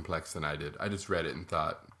maybe complex than I did. I just read it and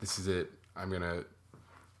thought, this is it. I'm going to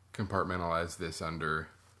compartmentalize this under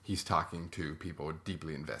he's talking to people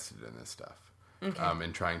deeply invested in this stuff. Okay.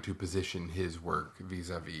 And trying to position his work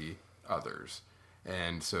vis-a-vis others.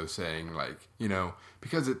 And so saying, like,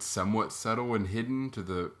 because it's somewhat subtle and hidden to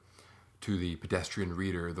the pedestrian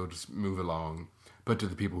reader, they'll just move along. But to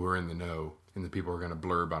the people who are in the know, and the people who are going to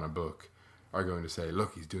blurb on a book, are going to say,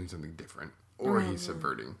 look, he's doing something different. Or he's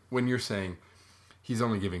subverting. When you're saying he's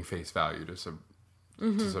only giving face value to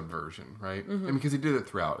subversion, right? Mm-hmm. And because he did it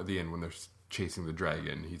throughout. At the end, when they're chasing the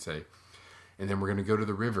dragon, he'd say, and then we're going to go to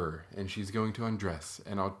the river, and she's going to undress,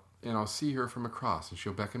 and I'll see her from across, and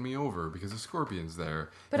she'll beckon me over because the scorpion's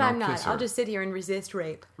there. But I'm not. I'll just sit here and resist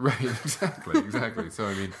rape. Right, exactly. So,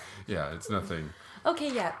 I mean, yeah, it's nothing.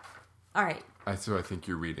 Okay, yeah. All right. So I think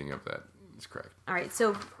your reading of that is correct. All right,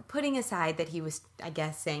 so putting aside that he was, I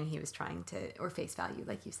guess, saying he was trying to, or face value,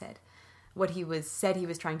 like you said, what he said he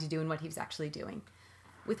was trying to do and what he was actually doing.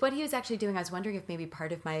 With what he was actually doing, I was wondering if maybe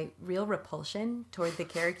part of my real repulsion toward the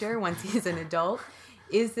character once he's an adult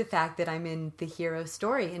is the fact that I'm in the hero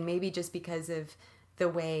story, and maybe just because of the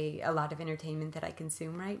way a lot of entertainment that I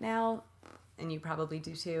consume right now, and you probably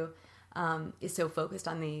do too, is so focused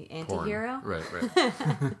on the anti-hero. Right.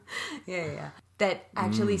 Yeah. That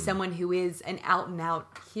actually someone who is an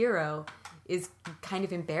out-and-out hero is kind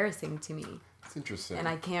of embarrassing to me. It's interesting. And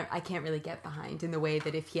I can't really get behind in the way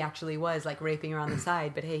that if he actually was, like, raping her on the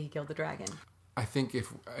side, but hey, he killed the dragon. I think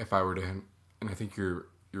if I were to, and I think your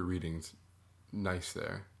reading's nice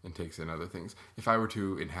there and takes in other things. If I were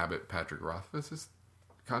to inhabit Patrick Rothfuss's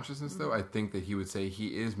consciousness, though, I think that he would say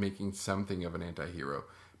he is making something of an anti-hero,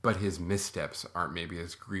 but his missteps aren't maybe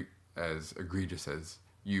as egregious as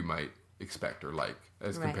you might expect or like,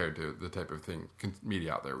 as compared to the type of thing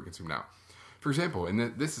media out there we consume now. For example,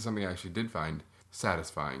 and this is something I actually did find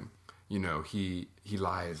satisfying. He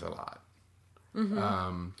lies a lot.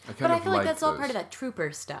 Mm-hmm. I feel like that's all part of that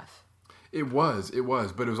trooper stuff. It was,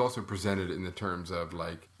 but it was also presented in the terms of,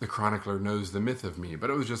 like, the chronicler knows the myth of me, but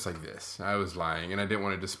it was just like this. I was lying, and I didn't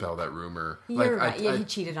want to dispel that rumor. You're right. He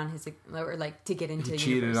cheated on his, or, like, to get into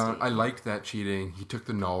university. He cheated on, I liked that cheating. He took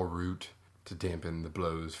the null route to dampen the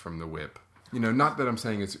blows from the whip. Not that I'm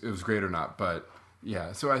saying it was great or not, but,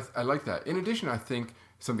 yeah, so I like that. In addition, I think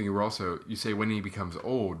something you say when he becomes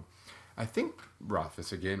old, I think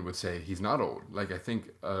Rothfuss, again, would say he's not old. Like, I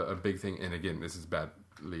think a big thing, and again, this is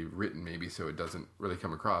badly written maybe, so it doesn't really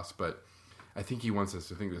come across, but I think he wants us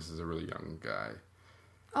to think this is a really young guy.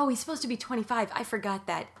 Oh, he's supposed to be 25. I forgot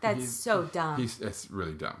that. That's so dumb. That's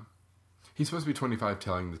really dumb. He's supposed to be 25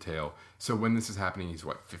 telling the tale. So when this is happening, he's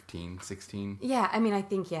what, 15, 16? Yeah, I mean, I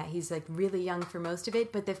think, he's like really young for most of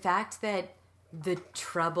it, but the fact that the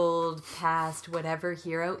troubled past whatever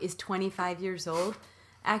hero is 25 years old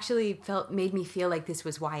actually made me feel like this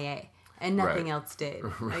was YA. And nothing else did.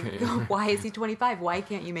 Right. Like, why is he 25? Why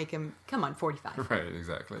can't you make him, 45? Right,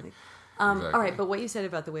 exactly. Exactly. All right, but what you said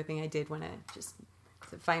about the whipping, I did want to just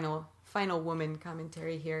the final woman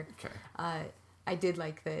commentary here. Okay. I did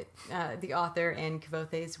like that the author and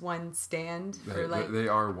Kavothe's one stand for like They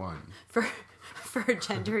are one. for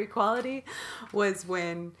gender equality was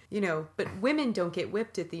when, but women don't get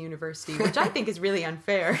whipped at the university, which I think is really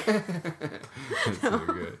unfair. That's so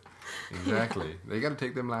good. Exactly. They got to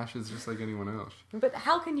take them lashes just like anyone else. But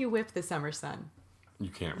how can you whip the summer sun? You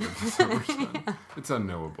can't whip the summer sun. Yeah. It's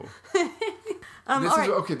unknowable.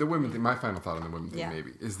 Okay, the women thing, my final thought on the women thing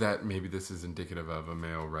maybe, is that maybe this is indicative of a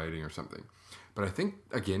male writing or something. But I think,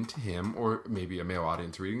 again, to him, or maybe a male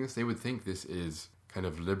audience reading this, they would think this is kind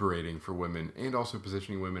of liberating for women and also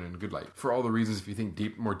positioning women in a good light. For all the reasons, if you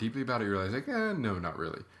think more deeply about it, you realize, no, not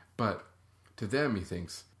really. But to them, he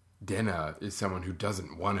thinks, Denna is someone who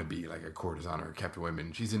doesn't want to be like a courtesan or a kept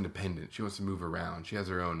woman. She's independent. She wants to move around. She has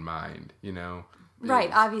her own mind,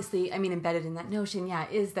 Right, obviously, I mean, embedded in that notion,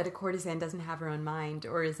 is that a courtesan doesn't have her own mind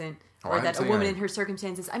or isn't, or that a woman in her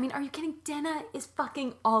circumstances. I mean, are you kidding? Denna is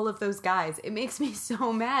fucking all of those guys. It makes me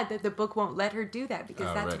so mad that the book won't let her do that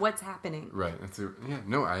because that's what's happening. Right.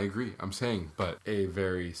 No, I agree. I'm saying, but a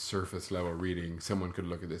very surface level reading, someone could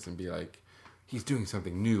look at this and be like, he's doing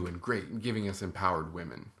something new and great and giving us empowered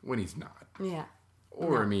women when he's not. Yeah.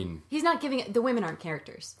 Or, no. I mean... He's not giving... The women aren't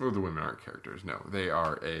characters. Well, the women aren't characters, no. They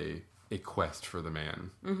are a quest for the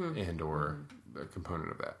man and or a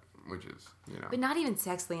component of that, which is, But not even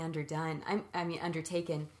sexually underdone.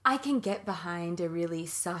 Undertaken. I can get behind a really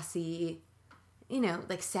saucy,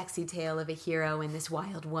 like sexy tale of a hero and this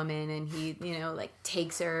wild woman and he, like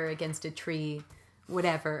takes her against a tree,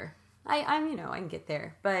 whatever. I can get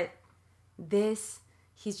there. But this,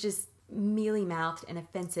 he's just mealy-mouthed and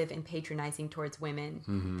offensive and patronizing towards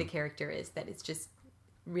women. The character is that it's just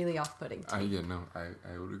really off-putting to me.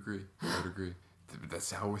 I would agree.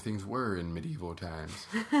 That's how things were in medieval times.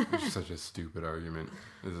 It's such a stupid argument.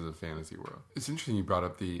 This is a fantasy world. It's interesting you brought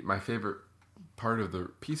up my favorite part of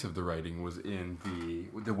the piece of the writing was in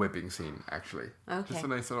the whipping scene, actually. Okay. Just a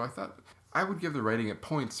nice little, I thought, I would give the writing at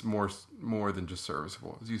points more than just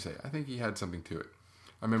serviceable. As you say, I think he had something to it.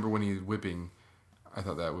 I remember when he was whipping, I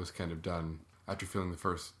thought that was kind of done. After feeling the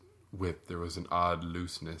first whip, there was an odd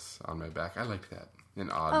looseness on my back. I liked that. An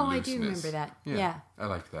odd looseness. I do remember that. Yeah. I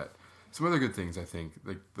liked that. Some other good things I think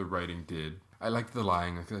like the writing did. I liked the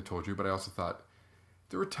lying, like I told you, but I also thought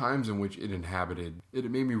there were times in which it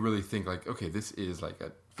made me really think like, okay, this is like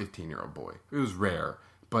a 15-year-old boy. It was rare,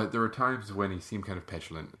 but there were times when he seemed kind of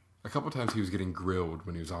petulant. A couple times he was getting grilled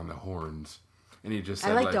when he was on the horns. And he just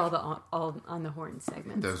said, I liked all the on the horn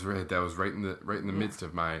segments. That was right in the midst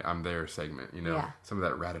of my I'm there segment, Some of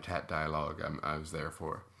that rat-a-tat dialogue I was there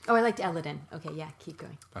for. Oh, I liked Elladan. Okay, yeah, keep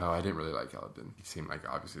going. Oh, I didn't really like Elladan. He seemed like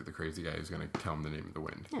obviously the crazy guy who's going to tell him the name of the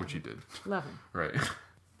wind, which he did. Love him. Right.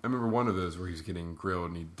 I remember one of those where he was getting grilled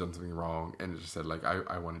and he'd done something wrong and it just said like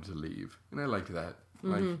I wanted to leave. And I liked that.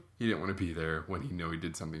 Like he didn't want to be there when he knew he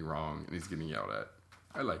did something wrong and he's getting yelled at.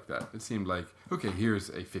 I liked that. It seemed like, okay, here's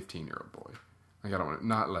a 15-year-old boy. Like, I don't want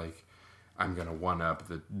not like I'm going to one-up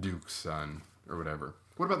the Duke's son or whatever.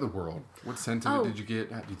 What about the world? What sense of it did you get?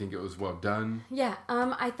 Do you think it was well done? Yeah,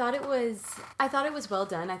 I thought it was well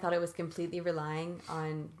done. I thought it was completely relying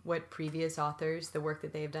on what previous authors, the work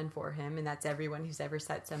that they have done for him, and that's everyone who's ever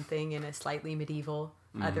set something in a slightly medieval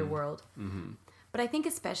other world. Mm-hmm. But I think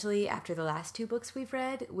especially after the last two books we've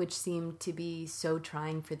read, which seemed to be so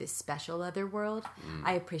trying for this special other world,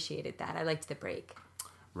 I appreciated that. I liked the break.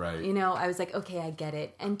 Right. I was like, okay, I get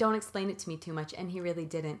it. And don't explain it to me too much. And he really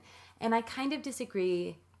didn't. And I kind of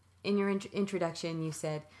disagree. In your introduction, you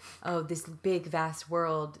said, this big, vast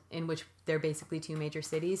world in which there are basically two major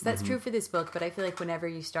cities. That's true for this book, but I feel like whenever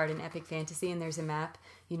you start an epic fantasy and there's a map,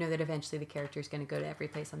 you know that eventually the character is going to go to every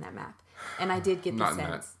place on that map. And I did get the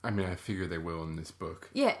sense. I mean, I figure they will in this book.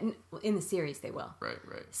 Yeah, in the series they will. Right.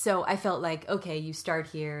 So I felt like, okay, you start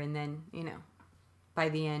here and then, by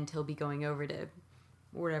the end he'll be going over to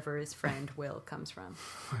wherever his friend Will comes from.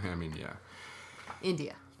 I mean, yeah.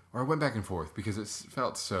 India. Or I went back and forth because it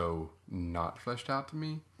felt so not fleshed out to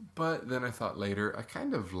me. But then I thought later, I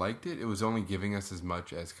kind of liked it. It was only giving us as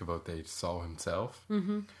much as Kvothe saw himself.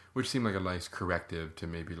 Mm-hmm. Which seemed like a nice corrective to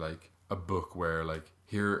maybe like a book where like,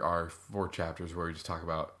 here are 4 chapters where we just talk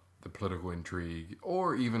about the political intrigue.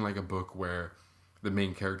 Or even like a book where the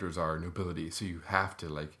main characters are nobility. So you have to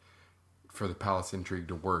like, for the palace intrigue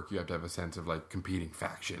to work, you have to have a sense of like competing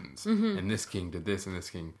factions. Mm-hmm. And this king did this and this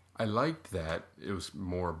king. I liked that it was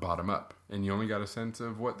more bottom up and you only got a sense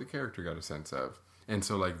of what the character got a sense of. And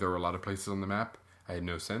so like there were a lot of places on the map I had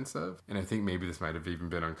no sense of. And I think maybe this might have even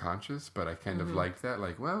been unconscious, but I kind of liked that.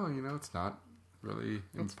 Like, well, it's not really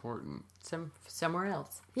important. Somewhere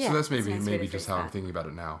else. Yeah, so that's maybe nice just how I'm thinking about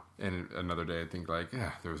it now. And another day I'd think like,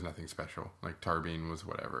 yeah, there was nothing special. Like Tarbine was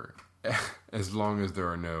whatever. As long as there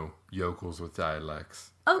are no yokels with dialects.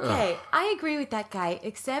 Okay, I agree with that guy,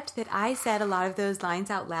 except that I said a lot of those lines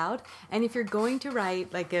out loud. And if you're going to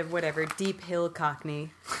write like a whatever deep hill Cockney,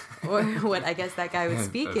 or what I guess that guy was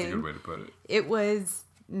speaking, that's a good way to put it. It was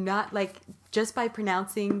not like just by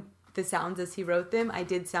pronouncing the sounds as he wrote them, I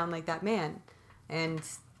did sound like that man, and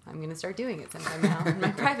I'm going to start doing it sometime now in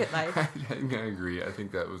my private life. I agree. I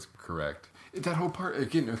think that was correct. That whole part,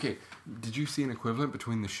 again, okay, did you see an equivalent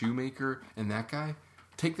between the shoemaker and that guy?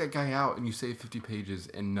 Take that guy out and you save 50 pages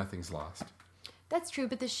and nothing's lost. That's true,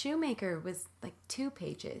 but the shoemaker was like 2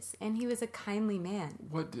 pages, and he was a kindly man.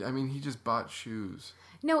 What? I mean, he just bought shoes.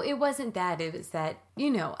 No, it wasn't that. It was that,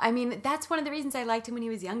 I mean, that's one of the reasons I liked him when he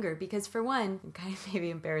was younger, because for one, kind of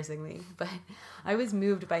maybe embarrassingly, but I was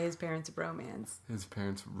moved by his parents' romance. His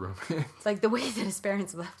parents' romance? Like the way that his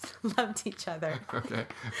parents loved each other. Okay.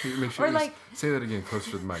 Make sure you say that again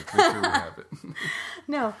closer to the mic. Make sure we have it.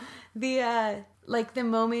 No, the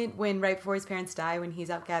moment when right before his parents die, when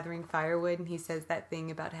he's out gathering firewood and he says that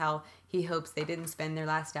thing about how he hopes they didn't spend their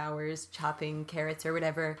last hours chopping carrots or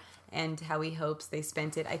whatever, and how he hopes they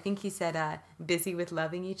spent it. I think he said busy with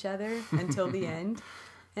loving each other until the end.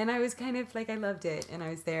 And I was kind of like, I loved it, and I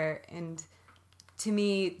was there. And to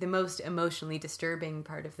me, the most emotionally disturbing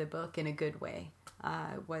part of the book, in a good way,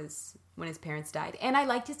 was when his parents died. And I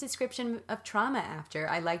liked his description of trauma after.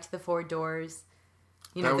 I liked the 4 doors.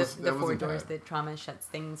 The 4 doors that trauma shuts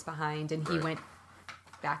things behind, and he went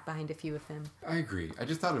back behind a few of them. I agree. I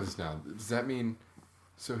just thought of this now. Does that mean...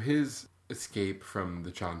 So his escape from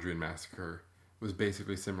the Chandrian massacre was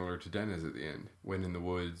basically similar to Denna's at the end. When in the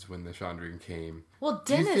woods, when the Chandrian came. Well,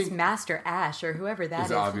 Denna's Master Ash, or whoever that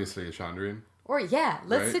is. Obviously a Chandrian. Or,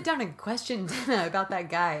 let's sit down and question Denna about that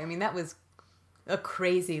guy. I mean, that was a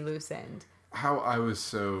crazy loose end. How I was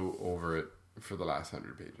so over it for the last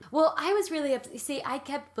 100 pages. Well, I was really see, I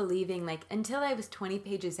kept believing, until I was 20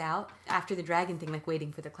 pages out, after the dragon thing,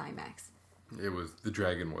 waiting for the climax. The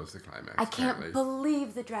dragon was the climax. I can't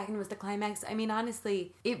believe the dragon was the climax. I mean,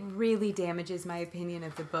 honestly, it really damages my opinion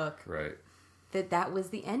of the book. Right. That was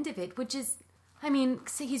the end of it, which is, I mean,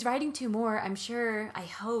 see, he's writing 2 more. I'm sure, I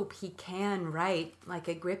hope he can write,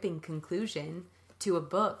 a gripping conclusion to a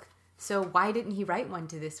book. So why didn't he write one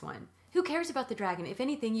to this one? Who cares about the dragon? If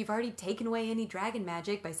anything, you've already taken away any dragon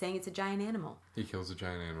magic by saying it's a giant animal. He kills a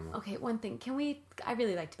giant animal. Okay, one thing. I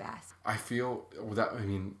really liked Bast. I feel,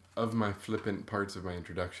 of my flippant parts of my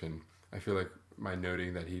introduction, I feel like my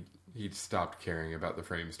noting that he stopped caring about the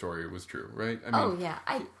frame story was true, right?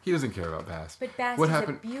 He doesn't care about Bast. But Bast is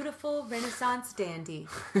a beautiful Renaissance dandy.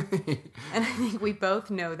 And I think we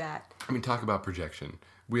both know that. I mean, talk about projection.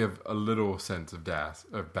 We have a little sense of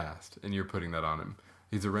Bast, and you're putting that on him.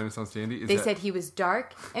 He's a Renaissance dandy? They said he was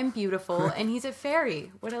dark and beautiful, and he's a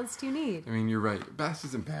fairy. What else do you need? I mean, you're right. Bast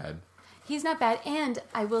isn't bad. He's not bad. And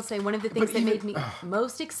I will say, one of the things that made me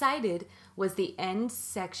most excited was the end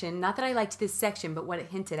section. Not that I liked this section, but what it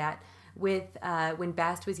hinted at. With when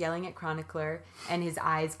Bast was yelling at Chronicler, and his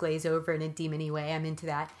eyes glaze over in a demon-y way. I'm into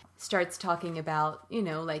that. Starts talking about,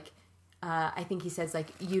 I think he says,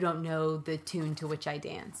 you don't know the tune to which I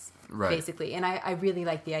dance. Right. Basically. And I really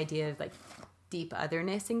like the idea of, deep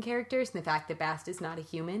otherness in characters, and the fact that Bast is not a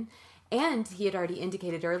human. And he had already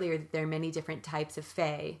indicated earlier that there are many different types of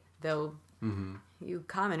fae, though you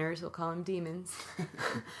commoners will call them demons.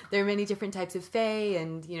 There are many different types of fae,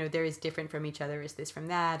 and they're as different from each other as this from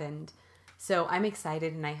that. And so I'm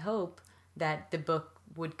excited, and I hope that the book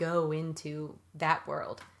would go into that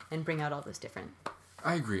world and bring out all those different...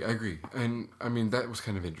 I agree. And, I mean, that was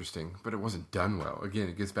kind of interesting, but it wasn't done well. Again,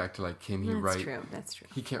 it gets back to, can he write... That's true.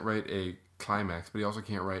 He can't write a climax, but he also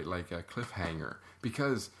can't write, a cliffhanger,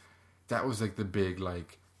 because that was, the big,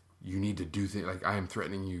 you need to do things, I am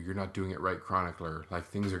threatening you, you're not doing it right, Chronicler,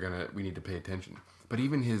 things are we need to pay attention. But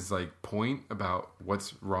even his, point about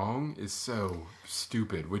what's wrong is so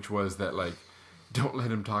stupid, which was that, don't let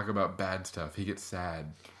him talk about bad stuff. He gets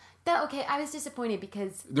sad. I was disappointed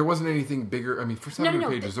because... There wasn't anything bigger. I mean, for 700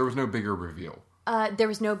 pages, there was no bigger reveal. There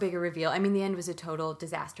was no bigger reveal. I mean, the end was a total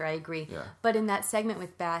disaster, I agree. Yeah. But in that segment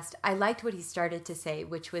with Bast, I liked what he started to say,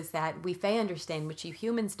 which was that we fae understand, which you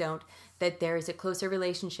humans don't, that there is a closer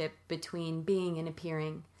relationship between being and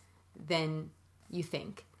appearing than you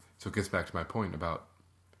think. So it gets back to my point about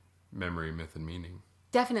memory, myth, and meaning.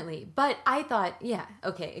 Definitely. But I thought,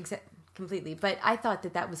 completely. But I thought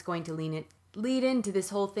that was going to lead into this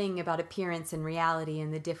whole thing about appearance and reality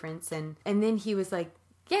and the difference. And then he was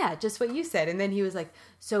Yeah, just what you said. And then he was like,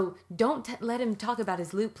 so don't let him talk about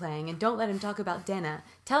his lute playing, and don't let him talk about Denna.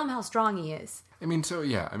 Tell him how strong he is. I mean, so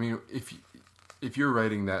yeah, I mean, if you're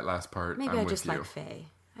writing that last part, Maybe I'm I with just you. like Faye.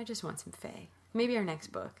 I just want some Faye. Maybe our next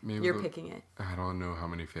book. Maybe You're picking it. I don't know how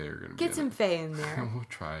many Faye are going to be Get in some it. Faye in there. We'll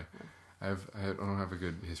try. I don't have a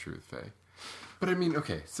good history with Faye. But I mean,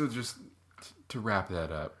 okay, so just to wrap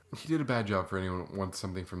that up, he did a bad job for anyone who wants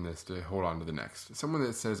something from this to hold on to the next. Someone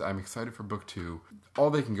that says, I'm excited for book 2, all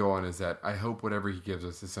they can go on is that I hope whatever he gives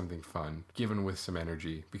us is something fun, given with some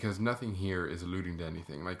energy, because nothing here is alluding to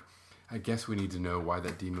anything. Like, I guess we need to know why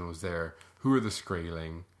that demon was there. Who are the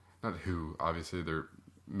Skraeling? Not who, obviously they're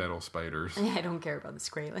metal spiders. Yeah, I don't care about the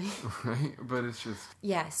Skraeling. Right? But it's just...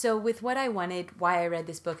 Yeah, so with what I wanted, why I read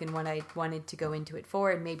this book and what I wanted to go into it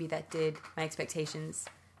for, and maybe that did, my expectations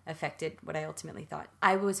affected what I ultimately thought.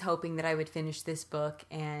 I was hoping that I would finish this book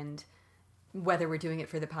and, whether we're doing it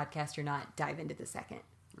for the podcast or not, dive into the second.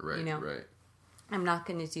 Right, you know? right. I'm not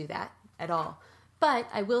going to do that at all. But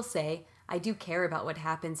I will say, I do care about what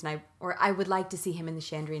happens, and I would like to see him and the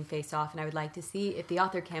Chandrian face off, and I would like to see if the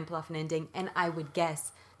author can pull off an ending, and I would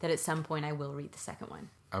guess that at some point I will read the second one.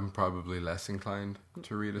 I'm probably less inclined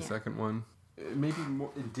to read a second one. It may be more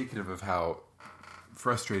indicative of how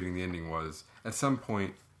frustrating the ending was. At some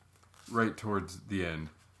point, right towards the end,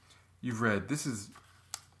 you've read, this is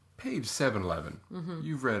page 711. Mm-hmm.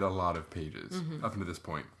 You've read a lot of pages up to this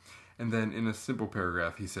point. And then in a simple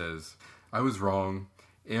paragraph, he says, I was wrong.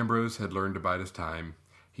 Ambrose had learned to bide his time.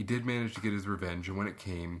 He did manage to get his revenge, and when it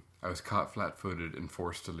came, I was caught flat-footed and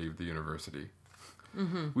forced to leave the university.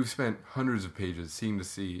 Mm-hmm. We've spent hundreds of pages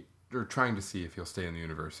trying to see if he'll stay in the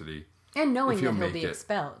university. And knowing that he'll be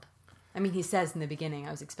expelled. I mean, he says in the beginning,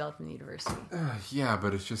 I was expelled from the university. Yeah,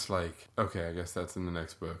 but it's just like, okay, I guess that's in the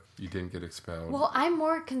next book. You didn't get expelled. Well, I'm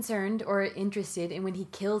more concerned or interested in when he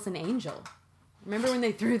kills an angel. Remember when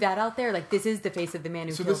they threw that out there? Like, this is the face of the man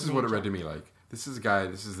who killed an angel. So this is what it read to me like. This is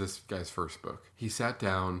this guy's first book. He sat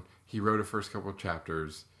down, he wrote a first couple of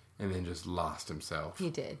chapters, and then just lost himself. He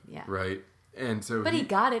did, yeah. Right? And so But he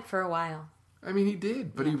got it for a while. I mean, he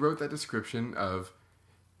did. But he wrote that description of,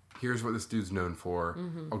 here's what this dude's known for.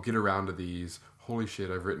 Mm-hmm. I'll get around to these. Holy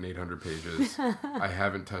shit, I've written 800 pages. I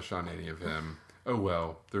haven't touched on any of them. Oh,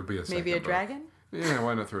 well, there'll be a second Maybe a book. dragon? Yeah,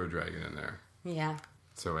 why not throw a dragon in there? Yeah.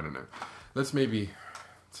 So, I don't know. Let's maybe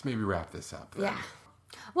wrap this up then. Yeah.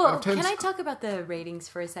 Well, can I talk about the ratings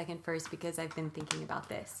for a second first? Because I've been thinking about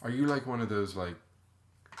this. Are you like one of those, like,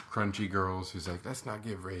 crunchy girls who's like, let's not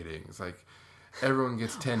give ratings? Like, everyone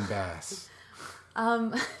gets 10 bass.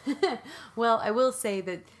 Well, I will say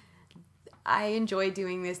that I enjoy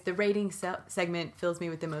doing this. The rating segment fills me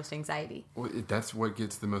with the most anxiety. Well, that's what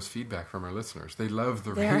gets the most feedback from our listeners. They love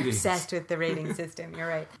the They're ratings. They're obsessed with the rating system. You're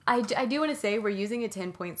right. I do want to say we're using a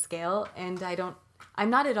 10-point scale, and I'm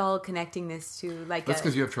not at all connecting this to like That's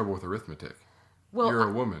because you have trouble with arithmetic. Well, you're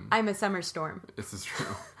a woman. I'm a summer storm. This is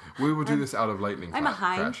true. We will do this out of lightning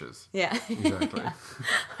crashes. Yeah. Exactly. Yeah.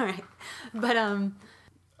 All right. But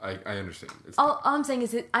I understand. All I'm saying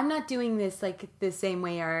is that I'm not doing this like the same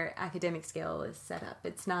way our academic scale is set up.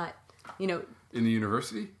 It's not, In the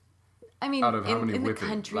university? I mean, out of how many in the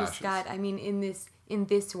country, lashes? Scott. I mean, in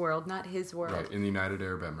this world, not his world. Right, in the United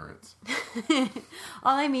Arab Emirates.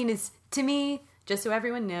 All I mean is, to me, just so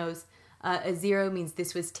everyone knows, a 0 means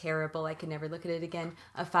this was terrible. I could never look at it again.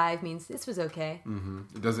 A 5 means this was okay. Mm-hmm.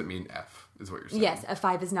 It doesn't mean F, is what you're saying. Yes, a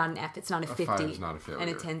 5 is not an F. It's not a 50. 5 is not a failure. And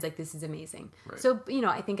a 10 is like, this is amazing. Right. So,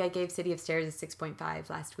 I think I gave City of Stairs a 6.5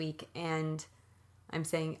 last week, and I'm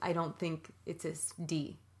saying I don't think it's a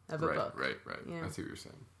D of a book. Right. I see what you're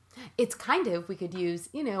saying. It's kind of, we could use,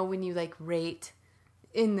 when you like rate,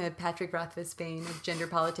 in the Patrick Rothfuss vein of gender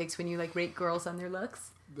politics, when you like rate girls on their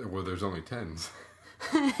looks. Well, there's only 10s.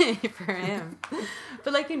 For him.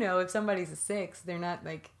 But like, if somebody's a 6, they're not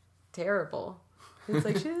like terrible. It's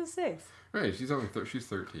like, she's a 6. Right, she's only she's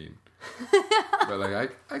 13. But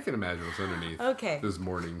like, I can imagine what's underneath those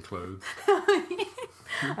morning clothes.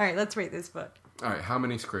 All right, let's rate this book. All right, how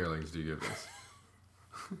many Skraelings do you give this?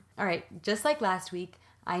 All right, just like last week,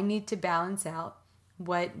 I need to balance out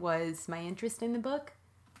what was my interest in the book,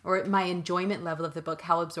 or my enjoyment level of the book,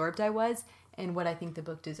 how absorbed I was, and what I think the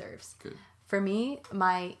book deserves. Good. For me,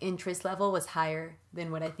 my interest level was higher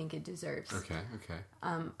than what I think it deserves. Okay.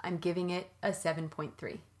 I'm giving it a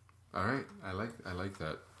 7.3. All right, I like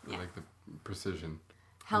that. Yeah. I like the precision.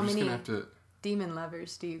 How many demon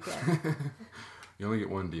lovers do you get? You only get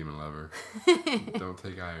one demon lover. Don't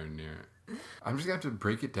take iron near it. I'm just going to have to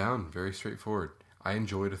break it down very straightforward. I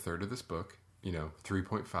enjoyed a third of this book,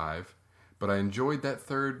 3.5, but I enjoyed that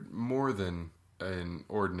third more than an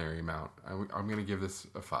ordinary amount. I'm going to give this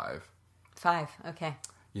a 5. 5. Okay.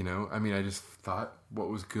 You know, I mean, I just thought what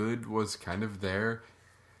was good was kind of there,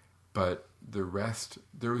 but the rest,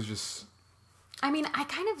 there was just... I mean, I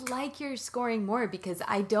kind of like your scoring more because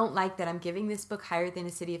I don't like that I'm giving this book higher than A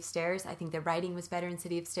City of Stairs. I think the writing was better in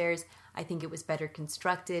City of Stairs. I think it was better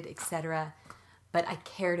constructed, etc. But I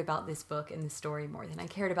cared about this book and the story more than I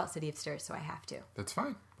cared about City of Stairs, so I have to. That's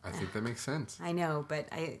fine. I think that makes sense. I know, but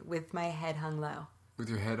with my head hung low. With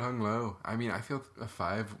your head hung low. I mean, I feel a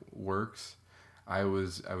 5 works. I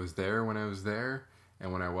was there when I was there,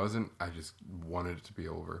 and when I wasn't, I just wanted it to be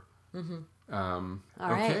over. Mm-hmm.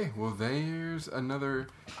 Okay, right. Well, there's another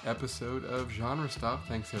episode of Genre Stop.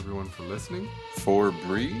 Thanks everyone for listening. For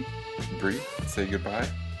Bree, say goodbye.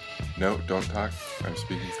 No, don't talk. I'm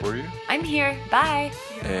speaking for you. I'm here. Bye.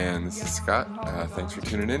 And this is Scott. Thanks for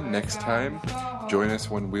tuning in. Next time, join us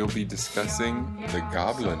when we'll be discussing The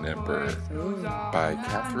Goblin Emperor by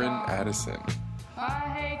Catherine Addison. I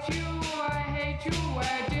hate you,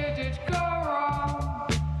 where did it go wrong?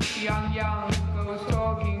 Young goes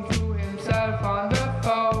talking to himself on the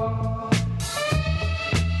phone.